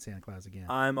Wow. kissing Santa Claus again.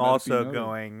 I'm Let it be also noted.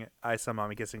 going I Saw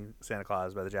Mommy Kissing Santa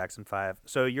Claus by the Jackson 5.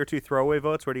 So your 2 throwaway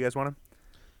votes, where do you guys want them?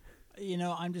 You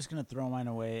know, I'm just gonna throw mine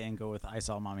away and go with "I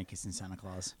Saw Mommy Kissing Santa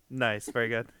Claus." Nice, very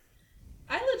good.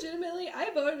 I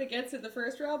voted against it the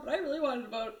first round, but I really wanted to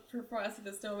vote for Frosty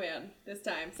the Snowman this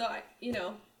time. So I'll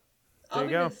There you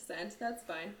be go. the dissent. That's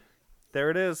fine. There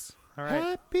it is. All right.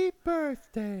 Happy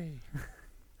birthday!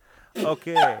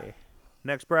 Okay.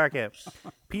 Next bracket.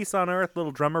 Peace on Earth,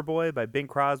 Little Drummer Boy by Bing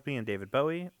Crosby and David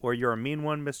Bowie, or You're a Mean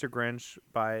One, Mr. Grinch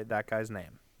by that guy's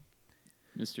name.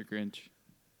 Mr. Grinch.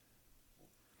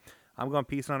 I'm going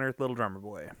Peace on Earth, Little Drummer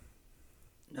Boy.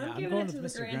 Yeah, I'm I'm giving going it with to the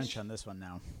Mr. Grinch Grinch. on this one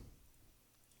now.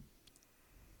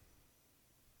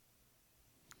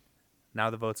 Now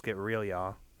the votes get real,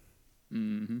 y'all.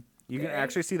 Mm-hmm. You can Okay.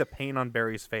 actually see the pain on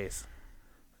Barry's face.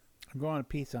 I'm going to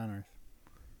Peace on Earth.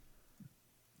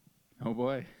 Oh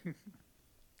boy.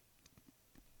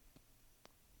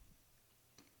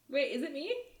 Wait, is it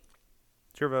me?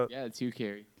 It's your vote. Yeah, it's you,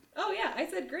 Carrie. Oh yeah, I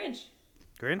said Grinch.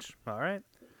 Grinch? All right.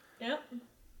 Yep.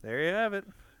 There you have it.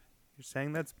 You're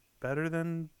saying that's better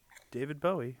than David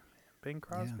Bowie, Bing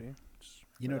Crosby. Just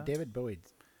You know, remember that. David Bowie's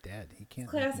dead. He can't.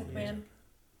 Classic, man.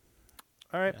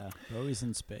 All right. Yeah, Bowie's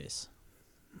in space.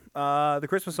 The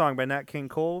Christmas Song by Nat King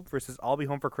Cole versus I'll Be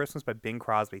Home for Christmas by Bing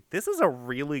Crosby. This is a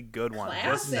really good one.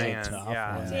 Just Classic. saying. This is a tough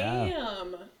Yeah.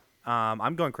 one. Damn.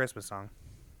 I'm going Christmas Song.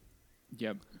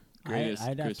 Yep. Greatest I'd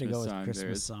have to Christmas go with song there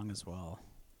Christmas is. song as well.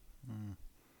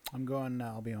 I'm going.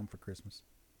 I'll be home for Christmas.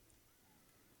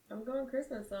 I'm going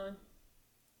Christmas song.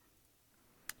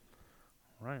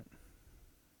 All right.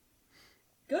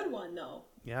 Good one though.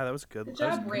 Yeah, that was good. Good that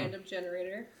was a job, good one. random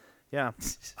generator. Yeah.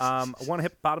 One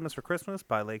Hippopotamus for Christmas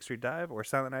by Lake Street Dive or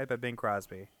Silent Night by Bing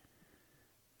Crosby.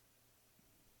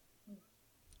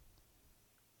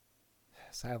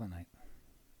 Silent Night.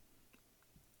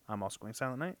 I'm also going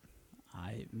Silent Night.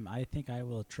 I think I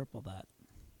will triple that.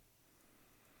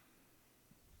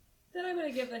 Then I'm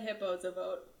gonna give the Hippos a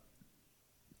vote.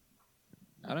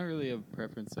 I don't really have a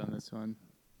preference on this one.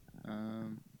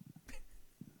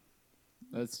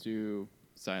 Let's do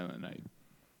Silent Night.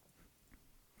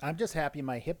 I'm just happy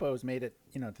my Hippos made it,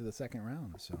 to the second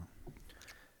round. So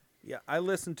Yeah, I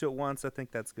listened to it once. I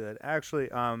think that's good. Actually,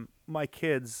 my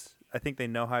kids, I think they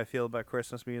know how I feel about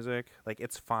Christmas music. Like,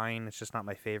 it's fine. It's just not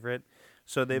my favorite.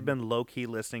 So they've been low-key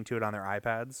listening to it on their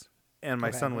iPads. And my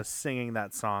Okay. son was singing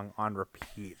that song on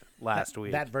repeat last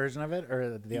week. that version of it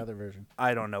or the other version?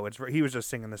 I don't know. He was just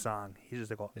singing the song. He's just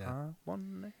like, Yeah. I want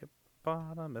a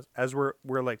hippopotamus. As we're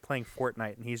like playing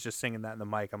Fortnite, and he's just singing that in the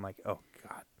mic. I'm like, oh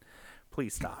God,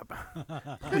 please stop,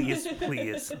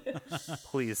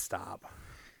 please stop.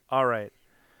 All right,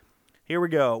 here we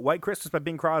go. White Christmas by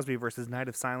Bing Crosby versus Night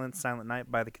of Silence, Silent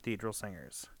Night by the Cathedral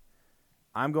Singers.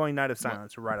 I'm going Night of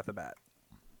Silence right off the bat.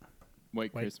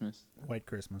 White Christmas. White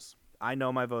Christmas. I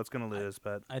know my vote's gonna lose,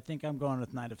 but I think I'm going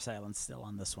with Night of Silence still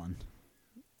on this one.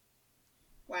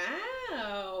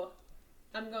 Wow.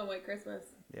 I'm going White Christmas.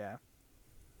 yeah.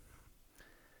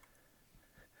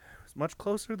 It's much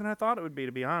closer than I thought it would be,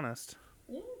 to be honest.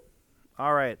 Yeah.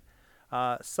 All right.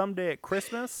 Someday at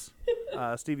Christmas,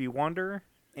 Stevie Wonder,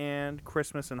 and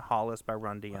Christmas in Hollis by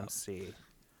Run DMC.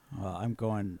 Well, I'm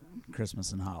going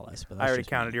Christmas in Hollis, but I that's already just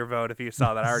counted me. your vote if you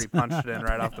saw that. I already punched it in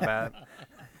right off the bat.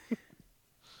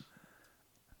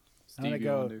 I'm gonna Stevie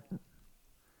go- Wonder. I'm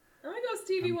gonna go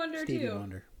Stevie Wonder Stevie too.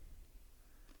 Wonder.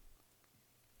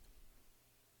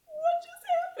 What just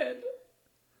happened?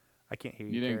 I can't hear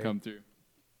you. You didn't Carrie. come through.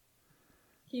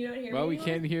 Can you not hear Well, me we anymore?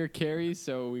 can't hear Carrie,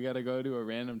 so we got to go to a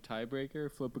random tiebreaker.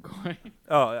 Flip a coin.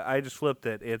 Oh, I just flipped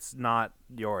it. It's not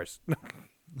yours.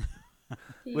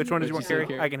 Which one did you want, What'd you Carrie? say,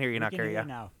 Carrie? I can hear you We now, can Carrie. hear Yeah. you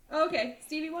now. Oh, okay,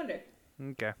 Stevie Wonder.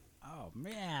 Okay. Oh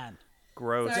man,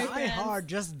 Gross. Sorry. Die fans. Hard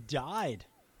just died.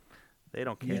 They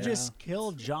don't care. You just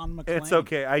killed John McClane. It's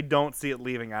okay. I don't see it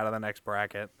leaving out of the next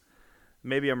bracket.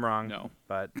 Maybe I'm wrong. No.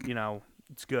 But,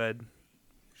 it's good.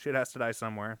 Shit has to die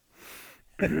somewhere.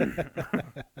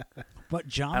 But I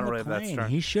John don't know if that's McClane, true.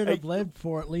 he should Hey. have lived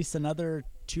for at least another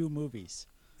 2 movies.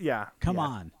 Yeah. Come yeah.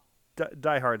 on.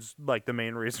 Die Hard's like the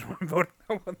main reason why I'm voting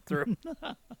that one through.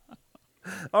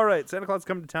 All right, Santa Claus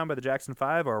Coming to Town by the Jackson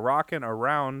 5 or Rockin'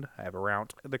 Around, I have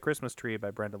Around the Christmas Tree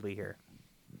by Brenda Lee here.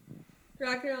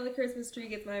 Rocking Around the Christmas Tree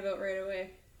gets my vote right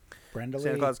away. Brenda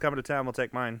Santa Lee. Claus Coming to Town will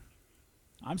take mine.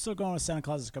 I'm still going with Santa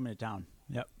Claus is Coming to Town.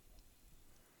 Yep.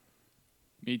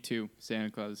 Me too. Santa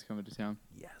Claus is coming to town.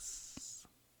 Yes.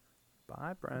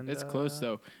 Bye, Brenda. It's close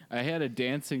though. I had a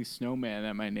dancing snowman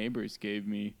that my neighbors gave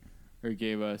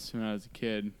us when I was a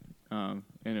kid, and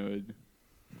it would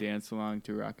dance along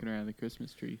to "Rockin' Around the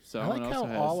Christmas Tree." So I that like one also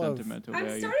how has all a of- sentimental I'm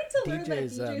value. starting to learn that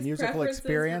DJ's, DJ's musical preferences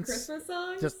experience, for Christmas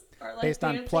songs just are like based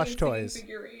on dancing plush and singing toys.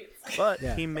 figure eights. But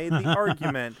Yeah. he made the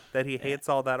argument that he hates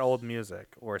all that old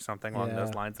music or something along Yeah,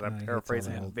 those lines, and he I'm hates all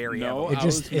paraphrasing that it old- very No, heavily. It I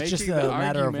just- was it's just making a the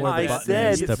matter of argument where the I button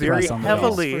said is to very press on the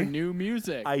heavily. ball. for new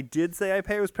music. I did say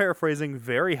I was paraphrasing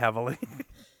very heavily.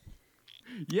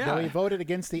 yeah. Though he voted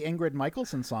against the Ingrid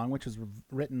Michaelson song, which was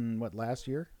written, last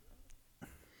year?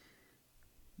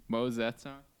 What was that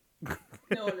song?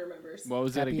 No one remembers. What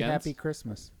was it Happy, against? Happy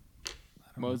Christmas.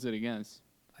 What was it against?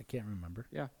 I can't remember.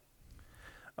 Yeah.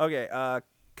 Okay,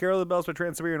 Carol of the Bells by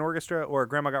Trans-Siberian Orchestra or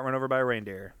Grandma Got Run Over by a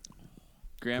Reindeer.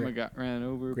 Grandma Gra- got ran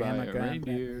over Grandma by a got-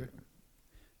 reindeer.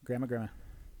 Grandma.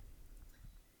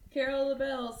 Carol of the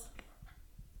Bells.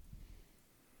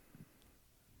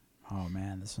 Oh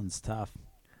man, this one's tough.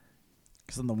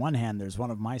 Because on the one hand, there's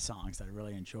one of my songs that I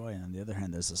really enjoy, and on the other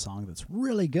hand, there's a song that's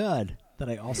really good that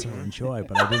I also enjoy,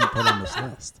 but I didn't put on this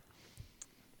list.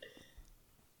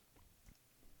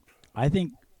 I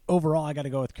think overall, I got to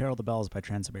go with "Carol of the Bells" by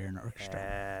Trans-Siberian Orchestra.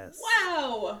 Yes.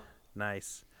 Wow,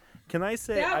 Nice. Can I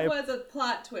say that was a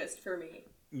plot twist for me.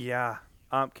 Yeah.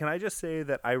 Can I just say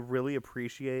that I really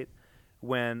appreciate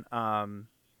when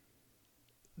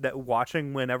that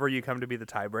watching whenever you come to be the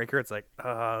tiebreaker, it's like,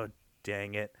 oh,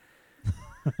 dang it.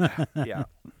 Yeah.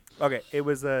 Okay. It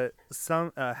was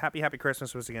Happy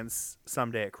Christmas was against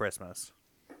Someday at Christmas.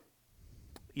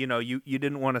 You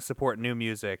didn't want to support new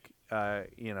music,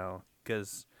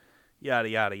 because yada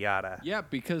yada yada. Yeah,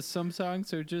 because some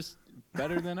songs are just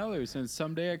better than others, and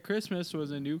 "Someday at Christmas"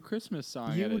 was a new Christmas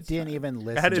song. You at its didn't time. even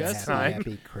listen At to its Happy, time.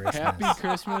 Happy Christmas. Happy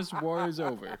Christmas, war is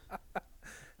over.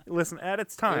 Listen, at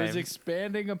its It time, was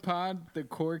expanding upon the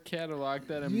core catalog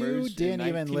that You emerged didn't in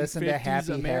even listen to 1950s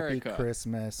Happy, America. Happy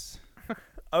Christmas.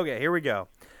 okay, here we go.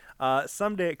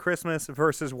 Someday at Christmas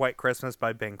versus White Christmas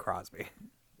by Bing Crosby.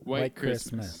 White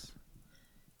Christmas.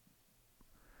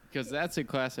 Because that's a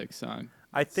classic song.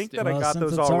 I think that Well, I got since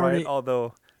those it's all right, already-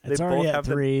 although they It's both already at have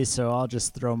 3, so I'll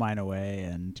just throw mine away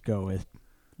and go with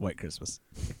White Christmas.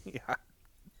 yeah.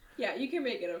 Yeah, you can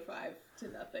make it a 5 to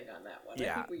nothing on that one.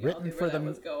 Yeah. I think we all knew where that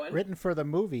was going. written for the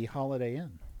movie Holiday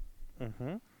Inn.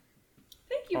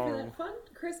 Thank you for that fun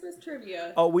Christmas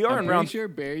trivia. Oh, we are I'm in pretty round. sure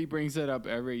Barry brings that up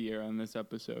every year on this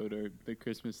episode or the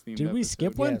Christmas themed Did we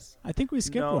skip one? Yes. I think we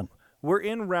skipped No, one. we're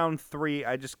in round 3.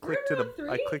 I just clicked to in the.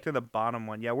 round I 3? clicked to the bottom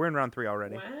one. Yeah, we're in round 3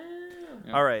 already. Wow.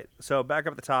 Yeah. All right, so back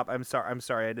up at the top. I'm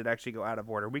sorry. I did actually go out of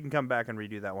order. We can come back and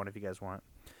redo that one if you guys want.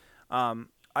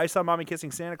 I Saw Mommy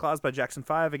Kissing Santa Claus by Jackson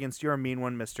 5 against You're a Mean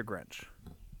One, Mr. Grinch.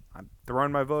 I'm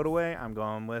throwing my vote away. I'm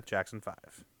going with Jackson 5.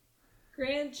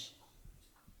 Grinch.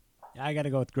 Yeah, I got to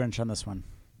go with Grinch on this one.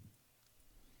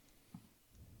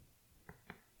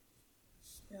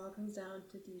 It all comes down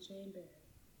to DJ and Barry.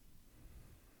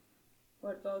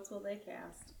 What votes will they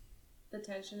cast? The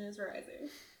tension is rising.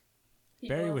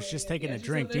 People Barry are was waiting just at the taking a edges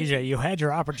drink. of their DJ, you had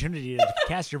your opportunity to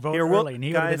cast your vote Here, we'll- early, and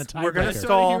he would have been the guys, we're gonna tiebreaker. I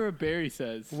stall. want to hear what Barry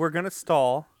says. We're gonna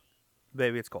stall.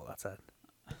 Baby, it's cold outside.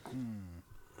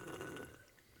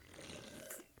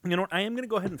 You know what? I am gonna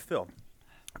go ahead and fill,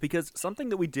 because something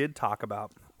that we did talk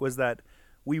about was that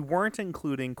we weren't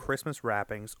including Christmas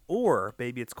wrappings or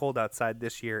Baby It's Cold Outside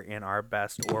this year in our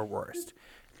best or worst.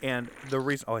 And the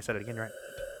reason, I said it again, right?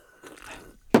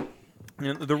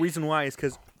 And the reason why is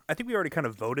because I think we already kind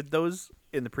of voted those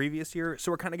in the previous year,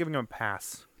 so we're kind of giving them a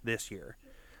pass this year.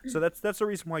 So that's the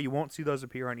reason why you won't see those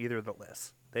appear on either of the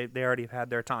lists. They already have had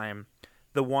their time.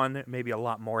 The one maybe a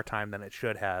lot more time than it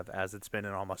should have, as it's been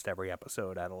in almost every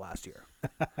episode out of last year.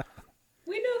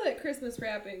 We know that Christmas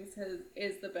Wrappings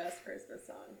is the best Christmas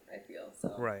song, I feel.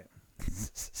 So. Right.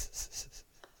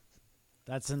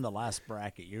 That's in the last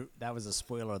bracket. That was a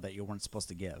spoiler that you weren't supposed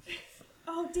to give.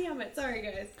 Oh, damn it. Sorry,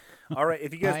 guys. All right.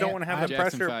 If you guys I- don't want to have the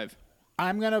Jackson pressure, 5.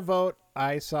 I'm going to vote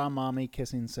I Saw Mommy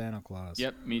Kissing Santa Claus.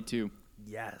 Yep, me too.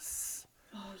 yes.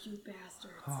 Oh, you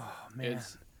bastards. Oh man,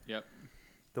 Yep.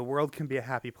 the world can be a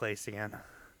happy place again.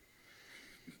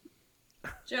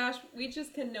 Josh, we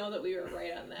just can know that we were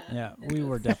right on that. Yeah, And we just-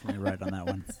 were definitely right on that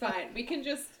one. It's fine. We can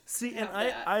just See, and have I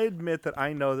that. admit that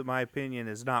I know that my opinion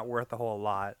is not worth a whole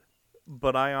lot,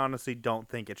 but I honestly don't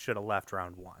think it should have left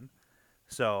round 1.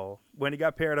 So when he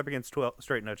got paired up against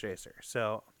Straight No Chaser,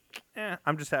 so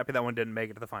I'm just happy that one didn't make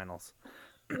it to the finals.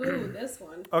 Ooh, this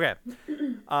one. Okay,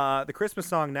 the Christmas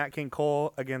song Nat King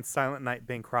Cole against Silent Night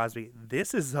Bing Crosby.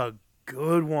 This is a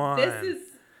good one.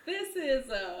 This is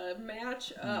a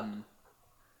match up.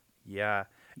 Yeah.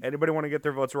 Anybody want to get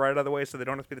their votes right out of the way so they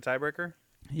don't have to be the tiebreaker?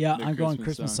 Yeah, The I'm going Christmas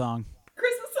Christmas song.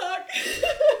 Christmas song.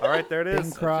 All right, there it is.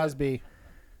 Bing Crosby.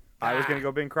 I was gonna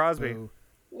go Bing Crosby. Boo.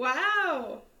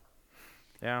 Wow.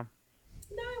 Yeah.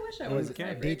 No, I wish I Was was it a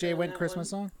tiebreaker DJ on went that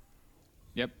Christmas one. song?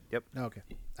 Yep. Oh, okay.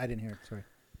 I didn't hear it. Sorry.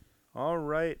 All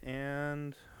right,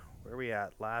 and where are we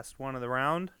at? Last one of the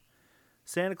round.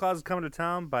 Santa Claus is Coming to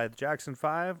Town by the Jackson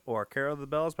 5 or Carol of the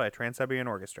Bells by Trans-Siberian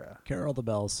Orchestra. Carol the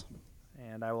Bells.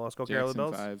 And I will also go Carol of the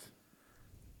Jackson Bells. 5.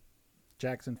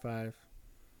 Jackson 5.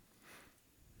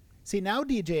 See, now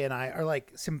DJ and I are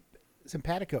like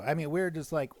simpatico. I mean, we're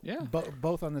just like Yeah.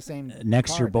 both on the same.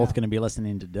 Next, you're card both now. going to be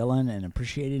listening to Dylan and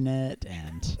appreciating it.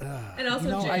 And And also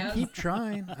You know, I jazz. keep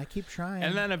trying. I keep trying.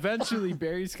 And then eventually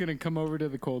Barry's going to come over to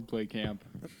the Coldplay camp.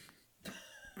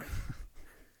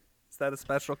 Is that a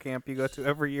special camp you go to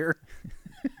every year?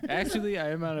 Actually, I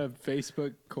am on a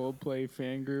Facebook Coldplay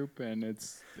fan group, and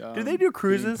it's. Do they do being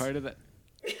cruises? Part of that.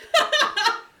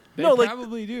 They No, like,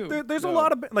 probably do. There's a No.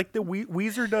 lot of like the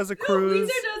Weezer does a No, cruise.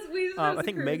 Weezer does I a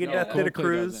think cruise. Megadeth No, did a Coldplay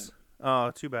cruise. doesn't.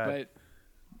 Oh, too bad.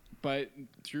 But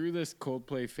through this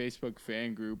Coldplay Facebook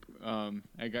fan group,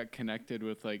 I got connected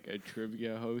with like a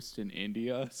trivia host in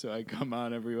India, so I come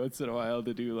on every once in a while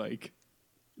to do like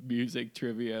music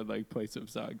trivia, and, like play some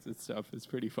songs and stuff. It's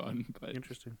pretty fun. But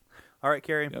Interesting. All right,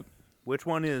 Carrie. Yep. Which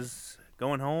one is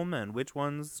going home and which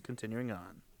one's continuing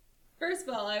on? First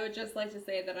of all, I would just like to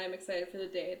say that I'm excited for the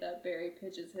day that Barry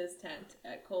pitches his tent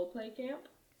at Coldplay Camp.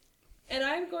 And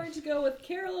I'm going to go with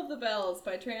Carol of the Bells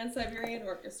by Trans-Siberian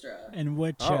Orchestra. and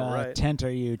which Oh, right. tent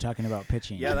are you talking about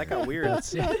pitching? Yeah, that got weird.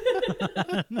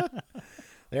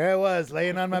 there I was,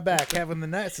 laying on my back, having the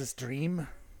nicest dream.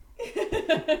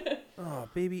 Oh,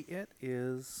 baby, it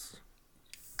is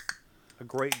a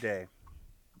great day.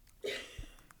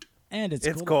 And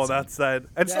it's cold outside.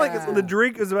 It's like the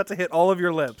drink is about to hit all of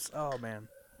your lips. Oh, man.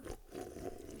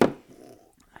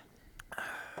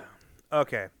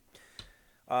 Okay.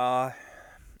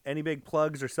 Any big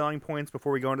plugs or selling points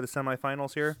before we go into the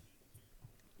semifinals here?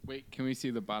 wait, can we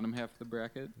see the bottom half of the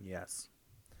bracket? Yes.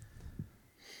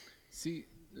 See,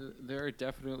 there are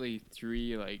definitely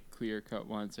 3 like clear-cut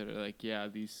ones that are like, yeah,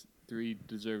 these 3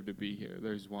 deserve to be here.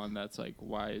 There's one that's like,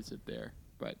 why is it there?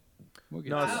 But we'll get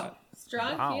No, to it's- Wow.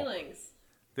 Strong Wow. feelings.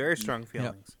 Very strong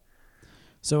feelings.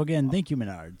 So again, thank you,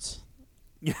 Menards.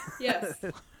 Yes.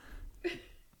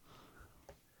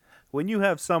 When you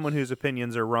have someone whose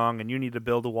opinions are wrong and you need to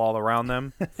build a wall around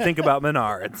them, think about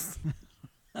Menards.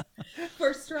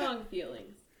 For strong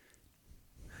feelings.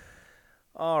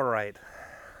 All right.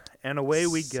 And away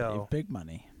we go. Save big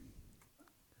money.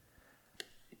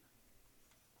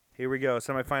 Here we go.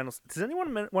 Semifinals. Does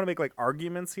anyone want to make like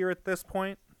arguments here at this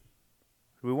point?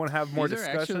 Do we want to have more These are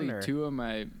discussion? actually Or? two of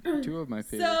my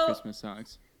favorite So- Christmas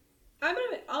songs.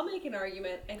 I'll make an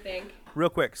argument, I think. Real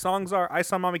quick. Songs are I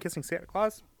Saw Mommy Kissing Santa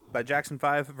Claus by Jackson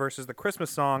 5 versus the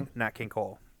Christmas song, Nat King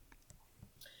Cole.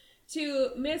 To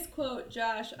misquote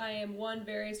Josh, I am one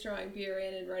very strong beer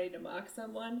in and ready to mock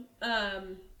someone.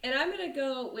 And I'm going to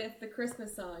go with the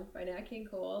Christmas song by Nat King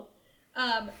Cole.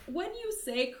 When you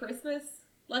say Christmas,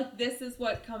 like, this is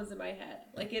what comes in my head.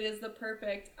 Like, it is the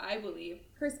perfect, I believe,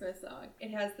 Christmas song. It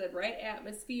has the right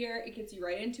atmosphere. It gets you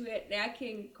right into it. Nat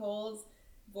King Cole's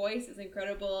voice is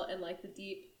incredible, and, like, the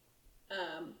deep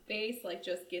bass, like,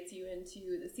 just gets you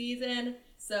into the season.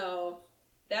 So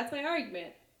that's my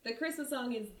argument. The Christmas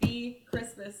song is the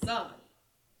Christmas song.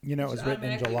 You know, it was written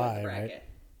in Automatically wins the July, right? bracket.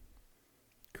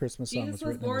 Christmas song Jesus was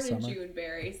was written born in in the summer. June,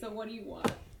 Barry. So what do you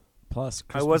want? Plus,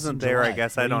 I Christmas wasn't in there, I July.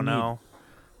 guess. What I do you don't need? know.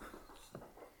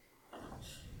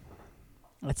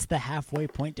 It's the halfway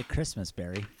point to Christmas,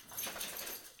 Barry.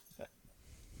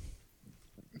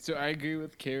 So I agree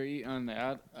with Carrie on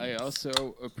that. I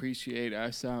also appreciate I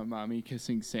Saw Mommy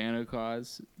Kissing Santa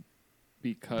Claus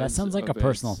because That sounds like a of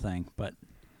personal its- thing, but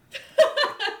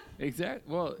Exact.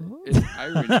 Well, it's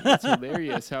irony. It's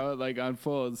hilarious how it like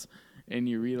unfolds, and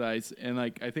you realize. And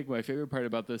like, I think my favorite part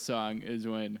about this song is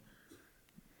when,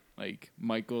 like,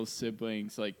 Michael's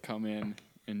siblings like come in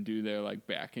and do their like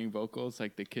backing vocals,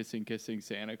 like the kissing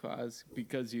Santa Claus,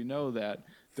 because you know that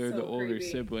they're So the older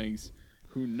creepy. siblings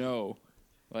who know.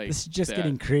 Like, This is just that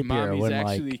getting creepier Mommy's when, like,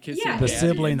 actually kissing Yeah. the Daddy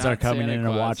siblings and are not coming Santa in and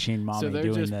Claus. watching So Mommy they're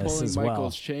doing just this pulling as well.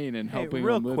 Michael's chain and Hey, helping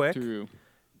real him live quick, through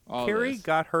all Carrie this.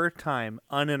 got her time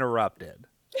uninterrupted,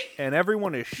 and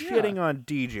everyone is shitting on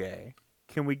DJ.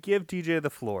 Can we give DJ the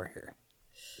floor here?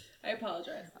 I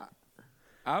apologize.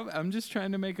 I'm just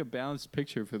trying to make a balanced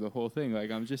picture for the whole thing.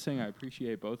 Like, I'm just saying I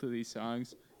appreciate both of these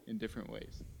songs in different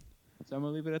ways. So I'm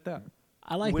going to leave it at that.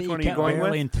 I like Which that you one are you kept going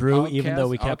with? barreling through, I'll even though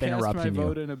we cast- kept I'll cast interrupting my you.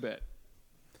 vote in a bit.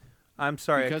 I'm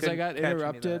sorry. Because I couldn't got catch any of that.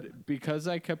 interrupted, because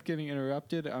I kept getting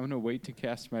interrupted, I'm going to wait to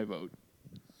cast my vote.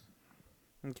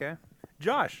 Okay.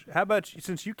 Josh, how about you,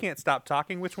 since you can't stop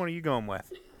talking, which one are you going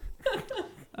with?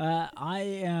 I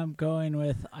am going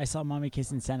with I Saw Mommy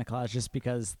Kissing Santa Claus just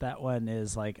because that one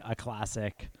is like a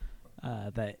classic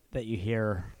that you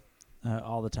hear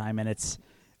all the time, and it's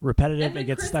repetitive. And the It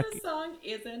gets Christmas stuck, song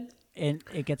isn't. and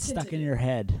it gets stuck in Continue. your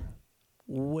head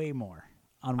way more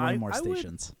on way more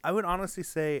stations. I would honestly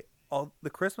say the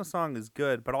Christmas song is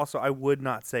good, but also I would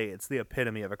not say it's the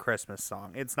epitome of a Christmas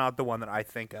song. It's not the one that I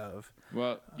think of.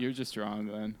 Well, you're just wrong,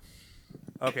 then.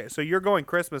 Okay, so you're going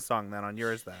Christmas song then on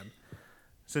yours then,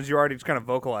 since you already just kind of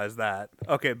vocalized that.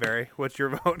 Okay, Barry, what's your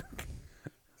vote?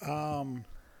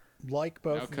 Like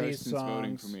both Now of these Kirsten's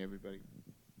voting for songs. me, everybody.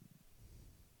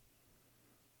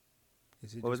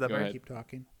 Is it What was just that, me Barry? keep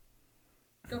talking?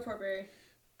 Go for it, Barry.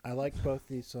 I like both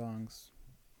these songs.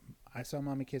 I Saw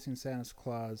Mommy Kissing Santa's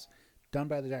Claus, done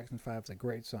by the Jackson 5, is a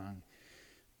great song.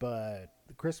 But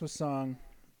the Christmas song,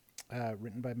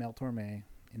 written by Mel Torme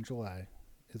in July,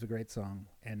 is a great song.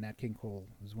 And Nat King Cole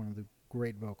is one of the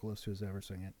great vocalists who's ever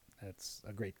sung it. It's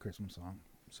a great Christmas song.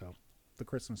 So, the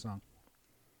Christmas song.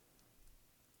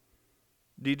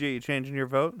 DJ, you changing your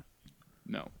vote?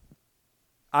 No.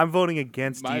 I'm voting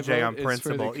against My DJ vote on is for the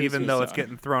principle, even Christmas though it's song.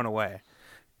 getting thrown away.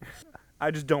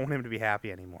 I just don't want him to be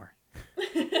happy anymore.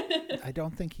 I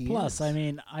don't think he Plus, is. I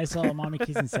mean, I Saw Mommy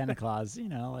Kissing Santa Claus. You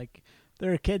know, like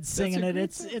there are kids singing a it.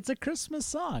 great It's a Christmas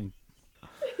song.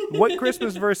 White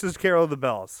Christmas versus Carol of the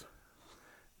Bells.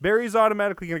 Barry's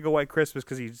automatically going to go White Christmas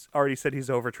because he's already said he's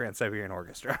over Trans-Siberian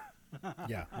Orchestra.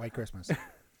 Yeah, White Christmas.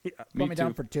 Yeah, Put me me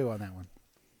down too. for 2 on that one.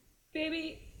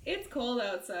 Baby, it's cold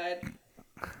outside.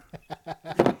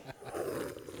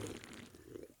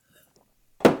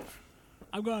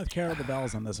 I'm going with Carol of the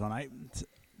Bells on this one.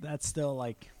 That's still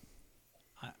like,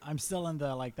 I'm still in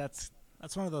the like that's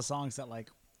one of those songs that like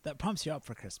that pumps you up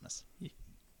for Christmas.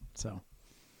 So,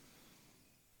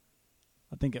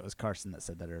 I think it was Carson that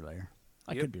said that earlier.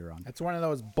 I Yep. could be wrong. It's one of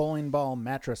those bowling ball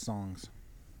mattress songs.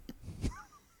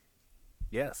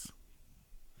 Yes.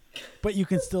 But you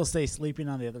can still stay sleeping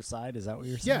on the other side. Is that what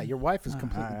you're saying? Yeah, your wife is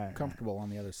completely all right. comfortable on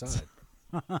the other side.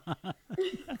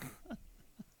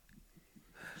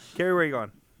 Carrie, where are you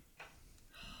going?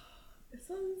 This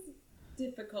one's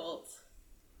difficult.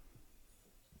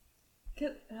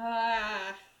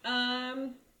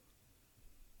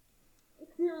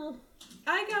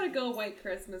 I gotta go White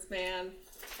Christmas, man.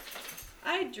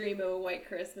 I dream of a white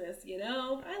Christmas, you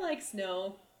know? I like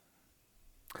snow.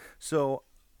 So,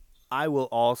 I will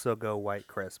also go White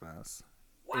Christmas.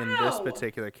 Wow! In this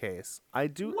particular case. I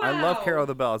love Wow. Carol of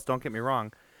the Bells, don't get me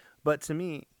wrong. But to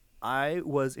me, I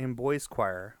was in boys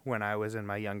choir when I was in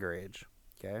my younger age.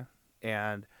 Okay?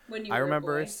 And When you I were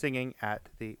remember a boy. singing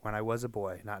when I was a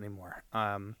boy, not anymore.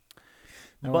 No,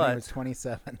 when But- I was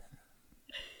 27.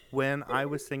 When I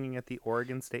was singing at the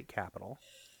Oregon State Capitol,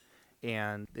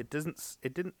 and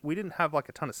we didn't have like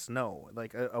a ton of snow.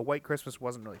 Like a white Christmas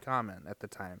wasn't really common at the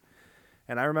time.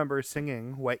 And I remember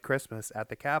singing White Christmas at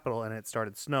the Capitol, and it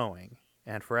started snowing.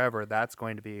 And forever, that's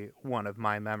going to be one of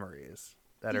my memories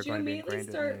that are Did you going to be immediately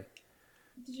ingrained in me. start?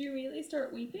 Did you immediately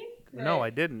start weeping? No, I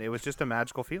Right. didn't. It was just a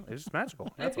magical feeling. It was just magical.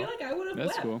 I That's feel all. like I would have That's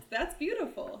wept. cool. That's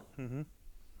beautiful.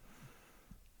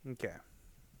 Okay.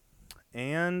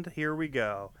 And here we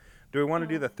go. Do we want to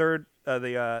do the third,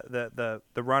 the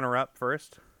runner up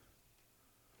first?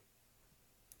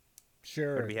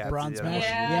 Sure. Would be happy Bronze to do that. Smash?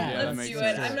 Yeah, Yeah, that let's makes do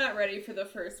sense. it. I'm not ready for the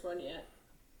first one yet.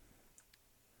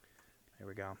 Here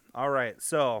we go. All right.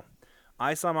 So,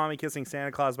 I Saw Mommy Kissing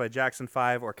Santa Claus by Jackson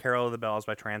 5 or Carol of the Bells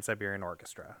by Trans-Siberian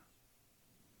Orchestra.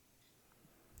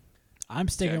 I'm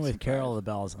sticking Jackson with Carol 5. of the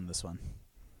Bells on this one.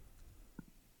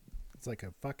 It's like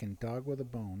a fucking dog with a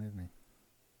bone, isn't he?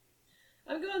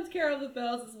 I'm going with Carol of the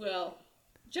Bells as well.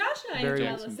 Josh and I Very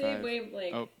are on the Jackson same 5.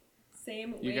 wavelength. Oh,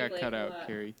 Same you got wavelength cut a out, lot.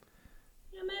 Carrie.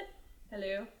 Damn it.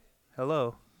 Hello.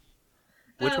 Hello.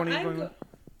 Which one are you I'm going with?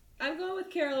 I'm going with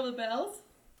Carol of the Bells.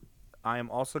 I am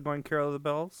also going Carol of the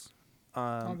Bells.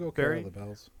 I'll go Barry? Carol of the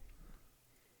Bells.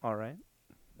 All right.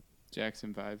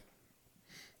 Jackson 5.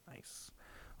 Nice.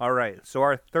 All right. So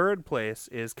our third place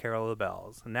is Carol of the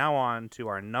Bells. Now on to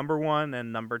our number 1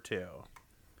 and number 2.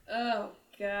 Oh,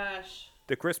 gosh.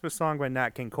 The Christmas Song by Nat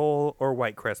King Cole or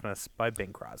White Christmas by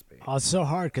Bing Crosby. Oh, it's so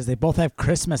hard because they both have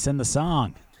Christmas in the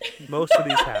song. Most of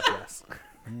these have, yes.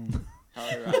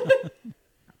 All right.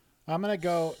 I'm going to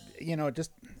go,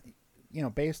 just,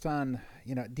 based on,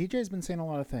 DJ's been saying a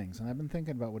lot of things, and I've been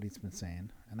thinking about what he's been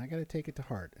saying, and I got to take it to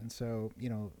heart. And so,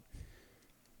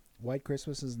 White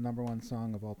Christmas is the number 1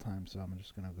 song of all time, so I'm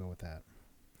just going to go with that.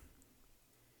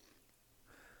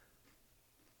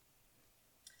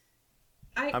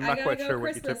 I'm I not gotta quite go sure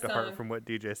what you Christmas took to heart song. from what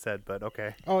DJ said, but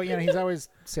okay. Oh, he's always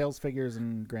sales figures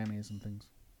and Grammys and things.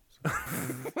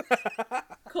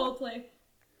 Coldplay.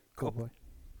 Cool boy.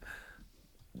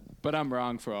 But I'm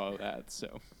wrong for all of that,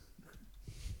 so.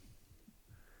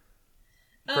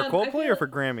 For I Coldplay feel- or for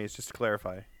Grammys, just to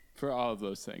clarify? For all of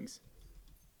those things.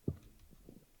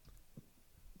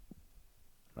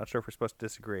 Not sure if we're supposed to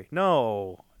disagree.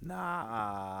 No.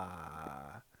 Nah.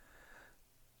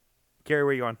 Gary,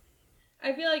 where you going?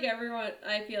 I feel like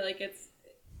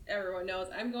everyone knows.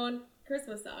 I'm going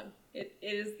Christmas song. It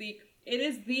is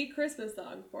the Christmas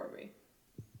song for me.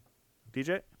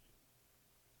 DJ?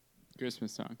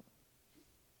 Christmas song.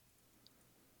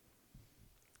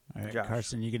 All right, Josh.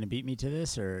 Carson, you going to beat me to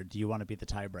this, or do you want to be the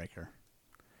tiebreaker?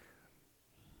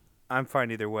 I'm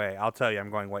fine either way. I'll tell you, I'm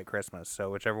going White Christmas, so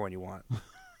whichever one you want.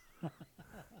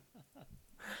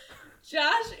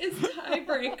 Josh is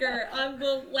tiebreaker on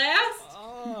the last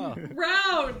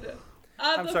round. Of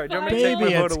I'm the sorry, don't final make me take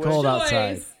Baby, my vote it's away. cold choice.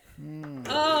 outside.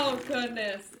 Oh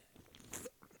goodness.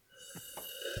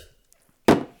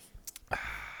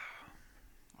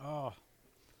 Oh.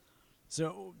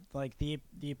 So, like, the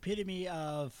epitome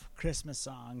of Christmas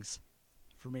songs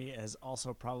for me is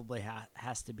also probably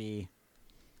has to be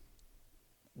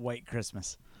White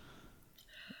Christmas.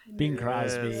 Bing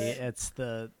Crosby. Yes.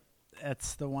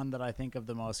 It's the one that I think of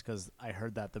the most because I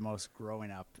heard that the most growing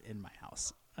up in my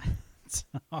house.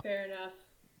 Fair enough.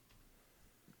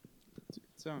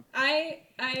 So, I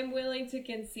am willing to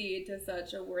concede to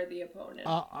such a worthy opponent.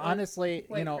 Honestly,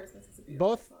 White Christmas is a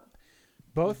beautiful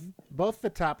both song. both the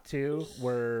top 2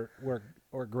 were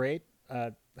great.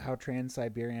 How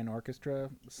Trans-Siberian Orchestra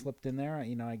slipped in there,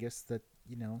 I guess that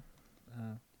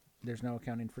there's no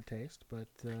accounting for taste, but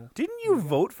Didn't you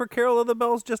vote for Carol of the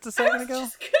Bells just a I second was ago?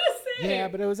 just gonna say. yeah,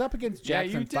 but it was up against yeah,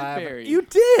 Jackson you did, 5. Barry. You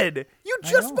did! You I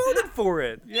just know. voted for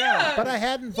it! Yeah. But I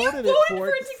hadn't You voted voted it for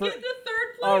it. to get the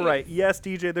third place. All right, yes,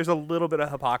 DJ, there's a little bit of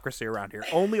hypocrisy around here.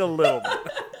 Only a little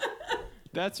bit.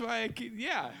 That's why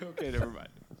yeah. Okay, never mind.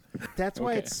 That's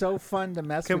why Okay. it's so fun to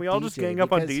mess Can with we all just DJ, gang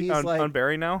up on, because he's like, on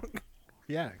Barry now?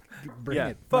 Yeah, bring Yeah,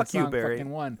 it. fuck My you, song Barry.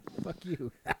 Fucking won. Fuck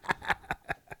you.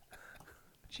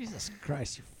 Jesus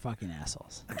Christ, you fucking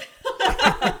assholes.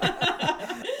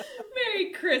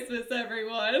 Merry Christmas,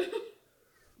 everyone.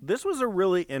 This was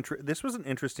this was an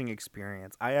interesting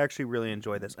experience. I actually really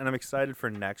enjoyed this, and I'm excited for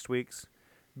next week's,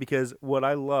 because what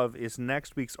I love is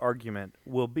next week's argument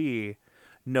will be,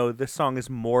 no, this song is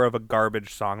more of a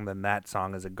garbage song than that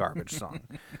song is a garbage song,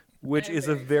 which I'm is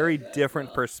a very very excited as different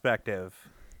well. perspective.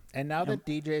 And now that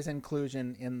DJ's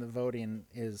inclusion in the voting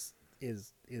is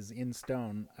in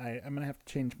stone, I'm gonna have to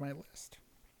change my list.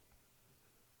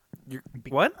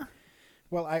 What?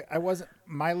 Well, I wasn't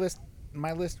my list.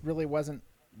 My list really wasn't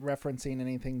referencing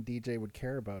anything DJ would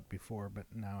care about before, but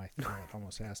now I feel it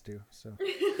almost has to. So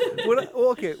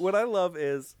What I love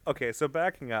is, okay, so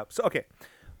backing up. So, okay,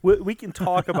 we can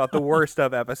talk about the worst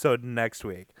of episode next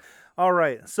week. All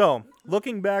right, so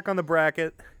looking back on the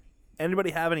bracket,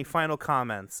 anybody have any final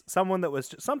comments? Someone that was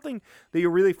just something that you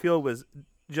really feel was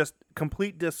just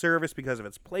complete disservice because of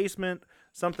its placement,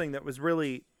 something that was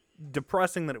really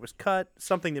depressing that it was cut,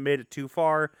 something that made it too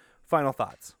far. Final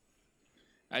thoughts.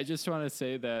 I just want to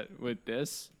say that with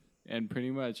this and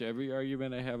pretty much every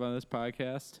argument I have on this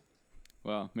podcast,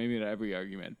 well, maybe not every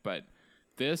argument, but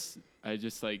this, I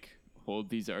just like hold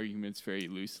these arguments very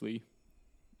loosely,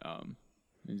 and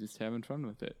just having fun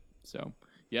with it. So,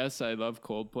 yes, I love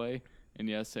Coldplay, and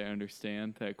yes, I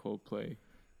understand that Coldplay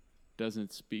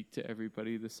doesn't speak to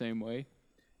everybody the same way.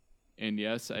 And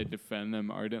yes, I defend them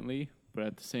ardently, but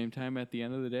at the same time, at the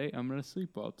end of the day, I'm going to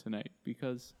sleep well tonight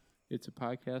because it's a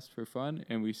podcast for fun,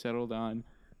 and we settled on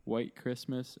White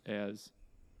Christmas as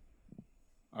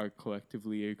our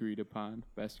collectively agreed upon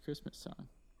best Christmas song.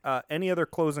 Any other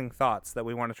closing thoughts that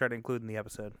we want to try to include in the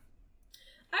episode?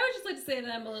 I would just like to say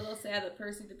that I'm a little sad that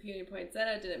Percy the Puny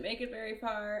Poinsettia didn't make it very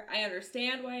far. I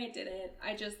understand why it didn't.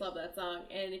 I just love that song,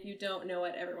 and if you don't know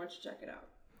it, everyone should check it out.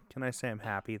 Can I say I'm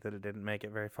happy that it didn't make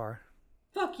it very far?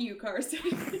 Fuck you, Carson.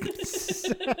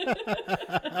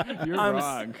 You're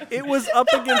wrong. It was up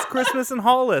against Christmas and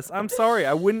Hollis. I'm sorry.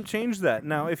 I wouldn't change that.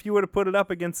 Now, if you would have put it up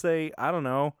against, say, I don't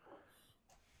know,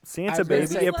 Santa I was gonna Baby,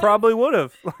 say- it probably would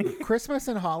have. Christmas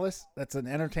in Hollis, that's an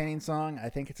entertaining song. I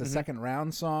think it's a Mm-hmm. second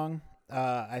round song.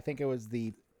 I think it was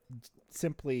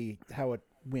simply how it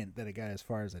went that it got as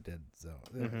far as it did. So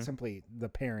simply the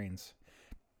pairings.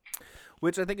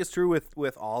 Which I think is true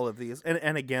with all of these.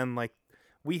 And again, like,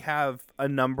 we have a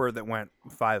number that went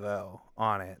 5-0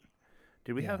 on it.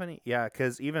 Did we have any? Yeah,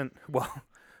 because even, well,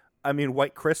 I mean,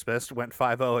 White Christmas went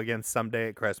 5-0 against Someday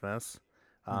at Christmas.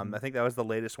 I think that was the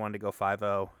latest one to go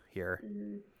 5-0 here.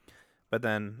 But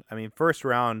then, I mean, first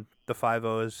round, the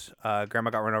 5-0s, Grandma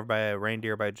Got Run Over by a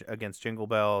Reindeer against Jingle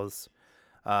Bells,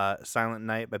 Silent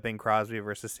Night by Bing Crosby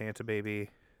versus Santa Baby,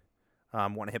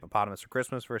 Want a Hippopotamus for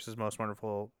Christmas versus Most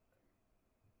Wonderful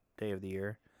Day of the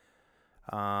Year.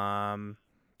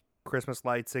 Christmas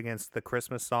Lights against the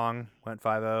Christmas Song went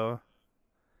 5-0.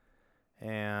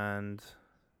 And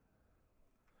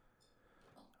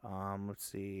let's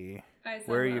see. I saw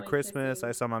Where Are You Mommy Christmas? Kissing-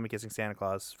 I Saw Mommy Kissing Santa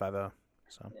Claus 5-0.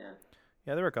 So Yeah.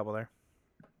 yeah, there were a couple there.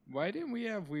 Why didn't we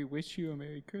have We Wish You a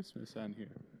Merry Christmas on here?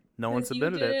 No one 'Cause you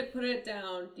submitted it. didn't put it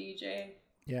down, DJ.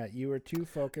 Yeah, you were too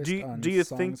focused on Do you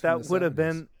songs think from that the would have 70s.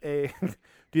 been a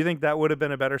do you think that would have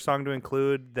been a better song to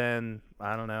include than,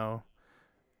 I don't know,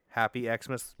 Happy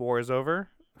Xmas War is Over?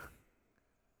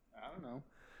 I don't know.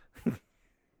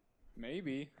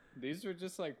 Maybe. These were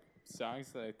just like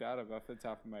songs that I thought of off the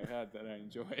top of my head that I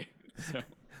enjoy. So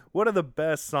What are the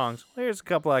best songs? Well, here's a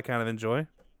couple I kind of enjoy.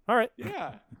 All right.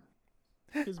 yeah.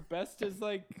 Because best is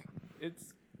like it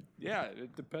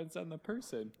depends on the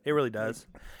person. It really does.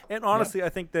 And honestly, I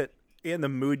think that in the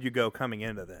mood you go coming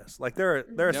into this, like there are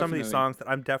some of these Definitely. songs that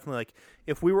I'm definitely like,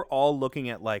 if we were all looking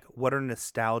at like what are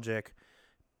nostalgic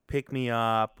pick me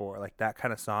up or like that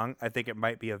kind of song, I think it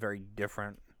might be a very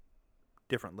different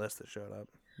list that showed up.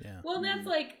 Yeah. Well, that's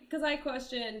like, because I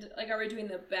questioned, like, are we doing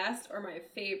the best or my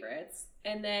favorites?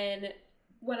 And then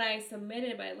when I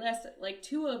submitted my list, like,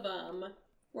 2 of them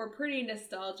were pretty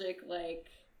nostalgic, like,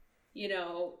 you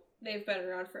know, they've been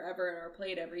around forever and are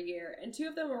played every year. And 2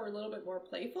 of them were a little bit more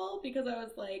playful because I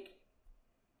was like,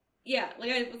 yeah,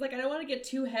 like, I was like, I don't want to get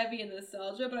too heavy in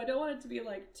nostalgia, but I don't want it to be,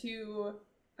 like, too,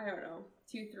 I don't know,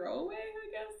 too throwaway,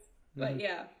 I guess. But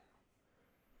yeah.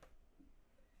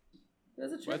 It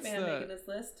was a trip, What's man, the- making this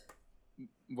list.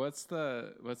 What's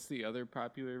the other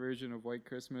popular version of White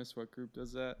Christmas? What group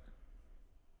does that?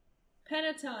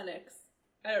 Pentatonics.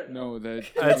 I don't know. No, that.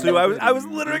 That's who I was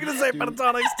literally gonna say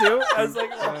Pentatonics too. I was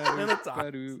like, oh,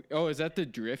 Pentatonics. Oh, is that the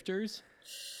Drifters?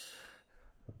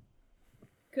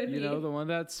 Could You be. know, the one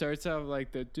that starts out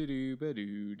like the do do ba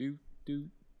do do do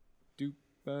do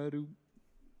Ba-doop.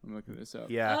 I'm looking this up.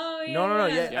 Yeah. Oh, No.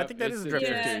 yeah. Yeah, I think that it's is the Drifters.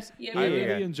 Drifters. Yeah, I yeah,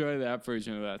 really yeah. enjoy that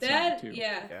version of that, That, song too.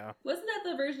 yeah. Yeah. Wasn't that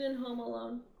the version in Home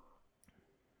Alone?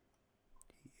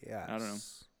 Yeah. I don't know.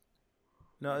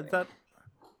 No, that.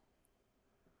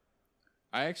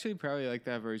 I actually probably like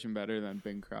that version better than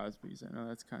Bing Crosby's. I know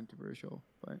that's controversial,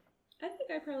 but I think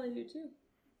I probably do too.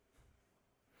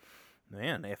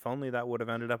 Man, if only that would have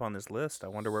ended up on this list. I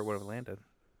wonder where it would have landed.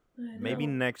 I Maybe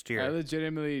know. next I year.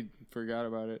 legitimately forgot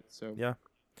about it. So Yeah.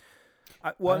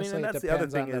 Honestly, and it that's the other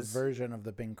depends thing on is. the version of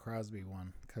the Bing Crosby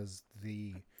one, because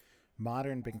the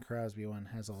modern Bing Crosby one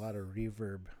has a lot of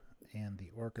reverb, and the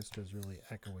orchestra is really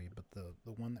echoey. But the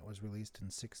one that was released in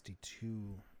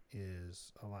 '62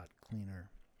 is a lot cleaner,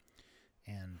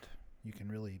 and you can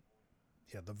really,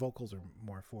 the vocals are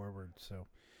more forward. So,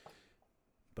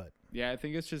 but yeah, I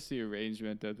think it's just the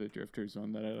arrangement of the Drifters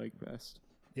one that I like best,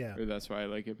 yeah, or that's why I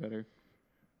like it better.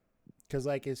 because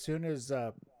like as soon as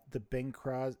the Bing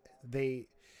Crosby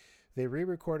they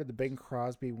re-recorded the Bing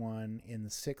Crosby one in the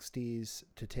 60s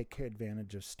to take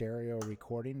advantage of stereo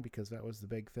recording, because that was the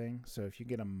big thing. So if you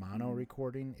get a mono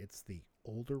recording, it's the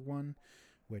older one,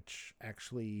 which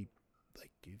actually,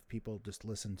 like, if people just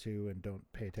listen to and don't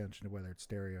pay attention to whether it's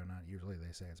stereo or not, usually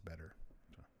they say it's better.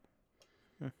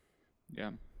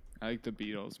 Yeah, I like the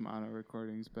Beatles mono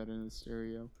recordings better than the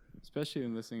stereo, especially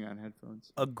when listening on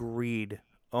headphones. Agreed.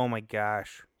 Oh my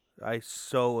gosh. I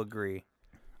so agree.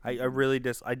 I really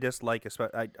dislike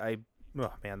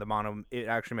oh man, the mono, it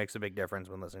actually makes a big difference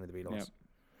when listening to the Beatles.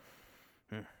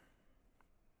 Yep.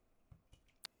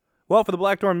 Well, for the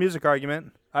Blackthorn music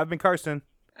argument, I've been Karsten.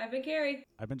 I've been Carrie.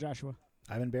 I've been Joshua.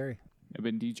 Ivan Barry. I've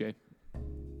been DJ.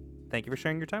 Thank you for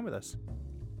sharing your time with us.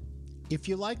 If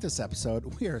you like this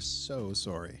episode, we are so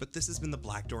sorry. But this has been the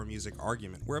Black Door Music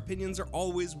Argument, where opinions are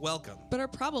always welcome. but are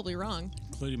probably wrong.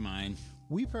 Including mine.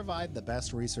 We provide the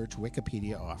best research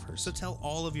Wikipedia offers. So tell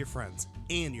all of your friends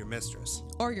and your mistress.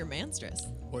 Or your manstress.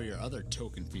 Or your other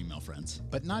token female friends.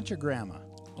 But not your grandma.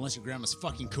 Unless your grandma's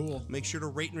fucking cool. Make sure to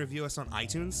rate and review us on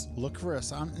iTunes. Look for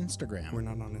us on Instagram. We're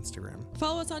not on Instagram.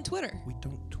 Follow us on Twitter. We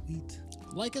don't tweet.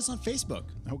 Like us on Facebook.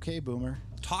 Okay, Boomer.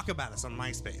 Talk about us on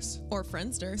MySpace. Or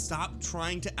Friendster. Stop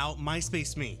trying to out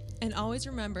MySpace me. And always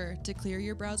remember to clear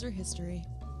your browser history.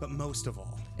 But most of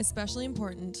all, Especially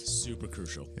important. Super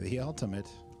crucial. The ultimate.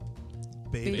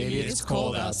 baby, Baby, it's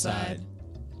cold outside.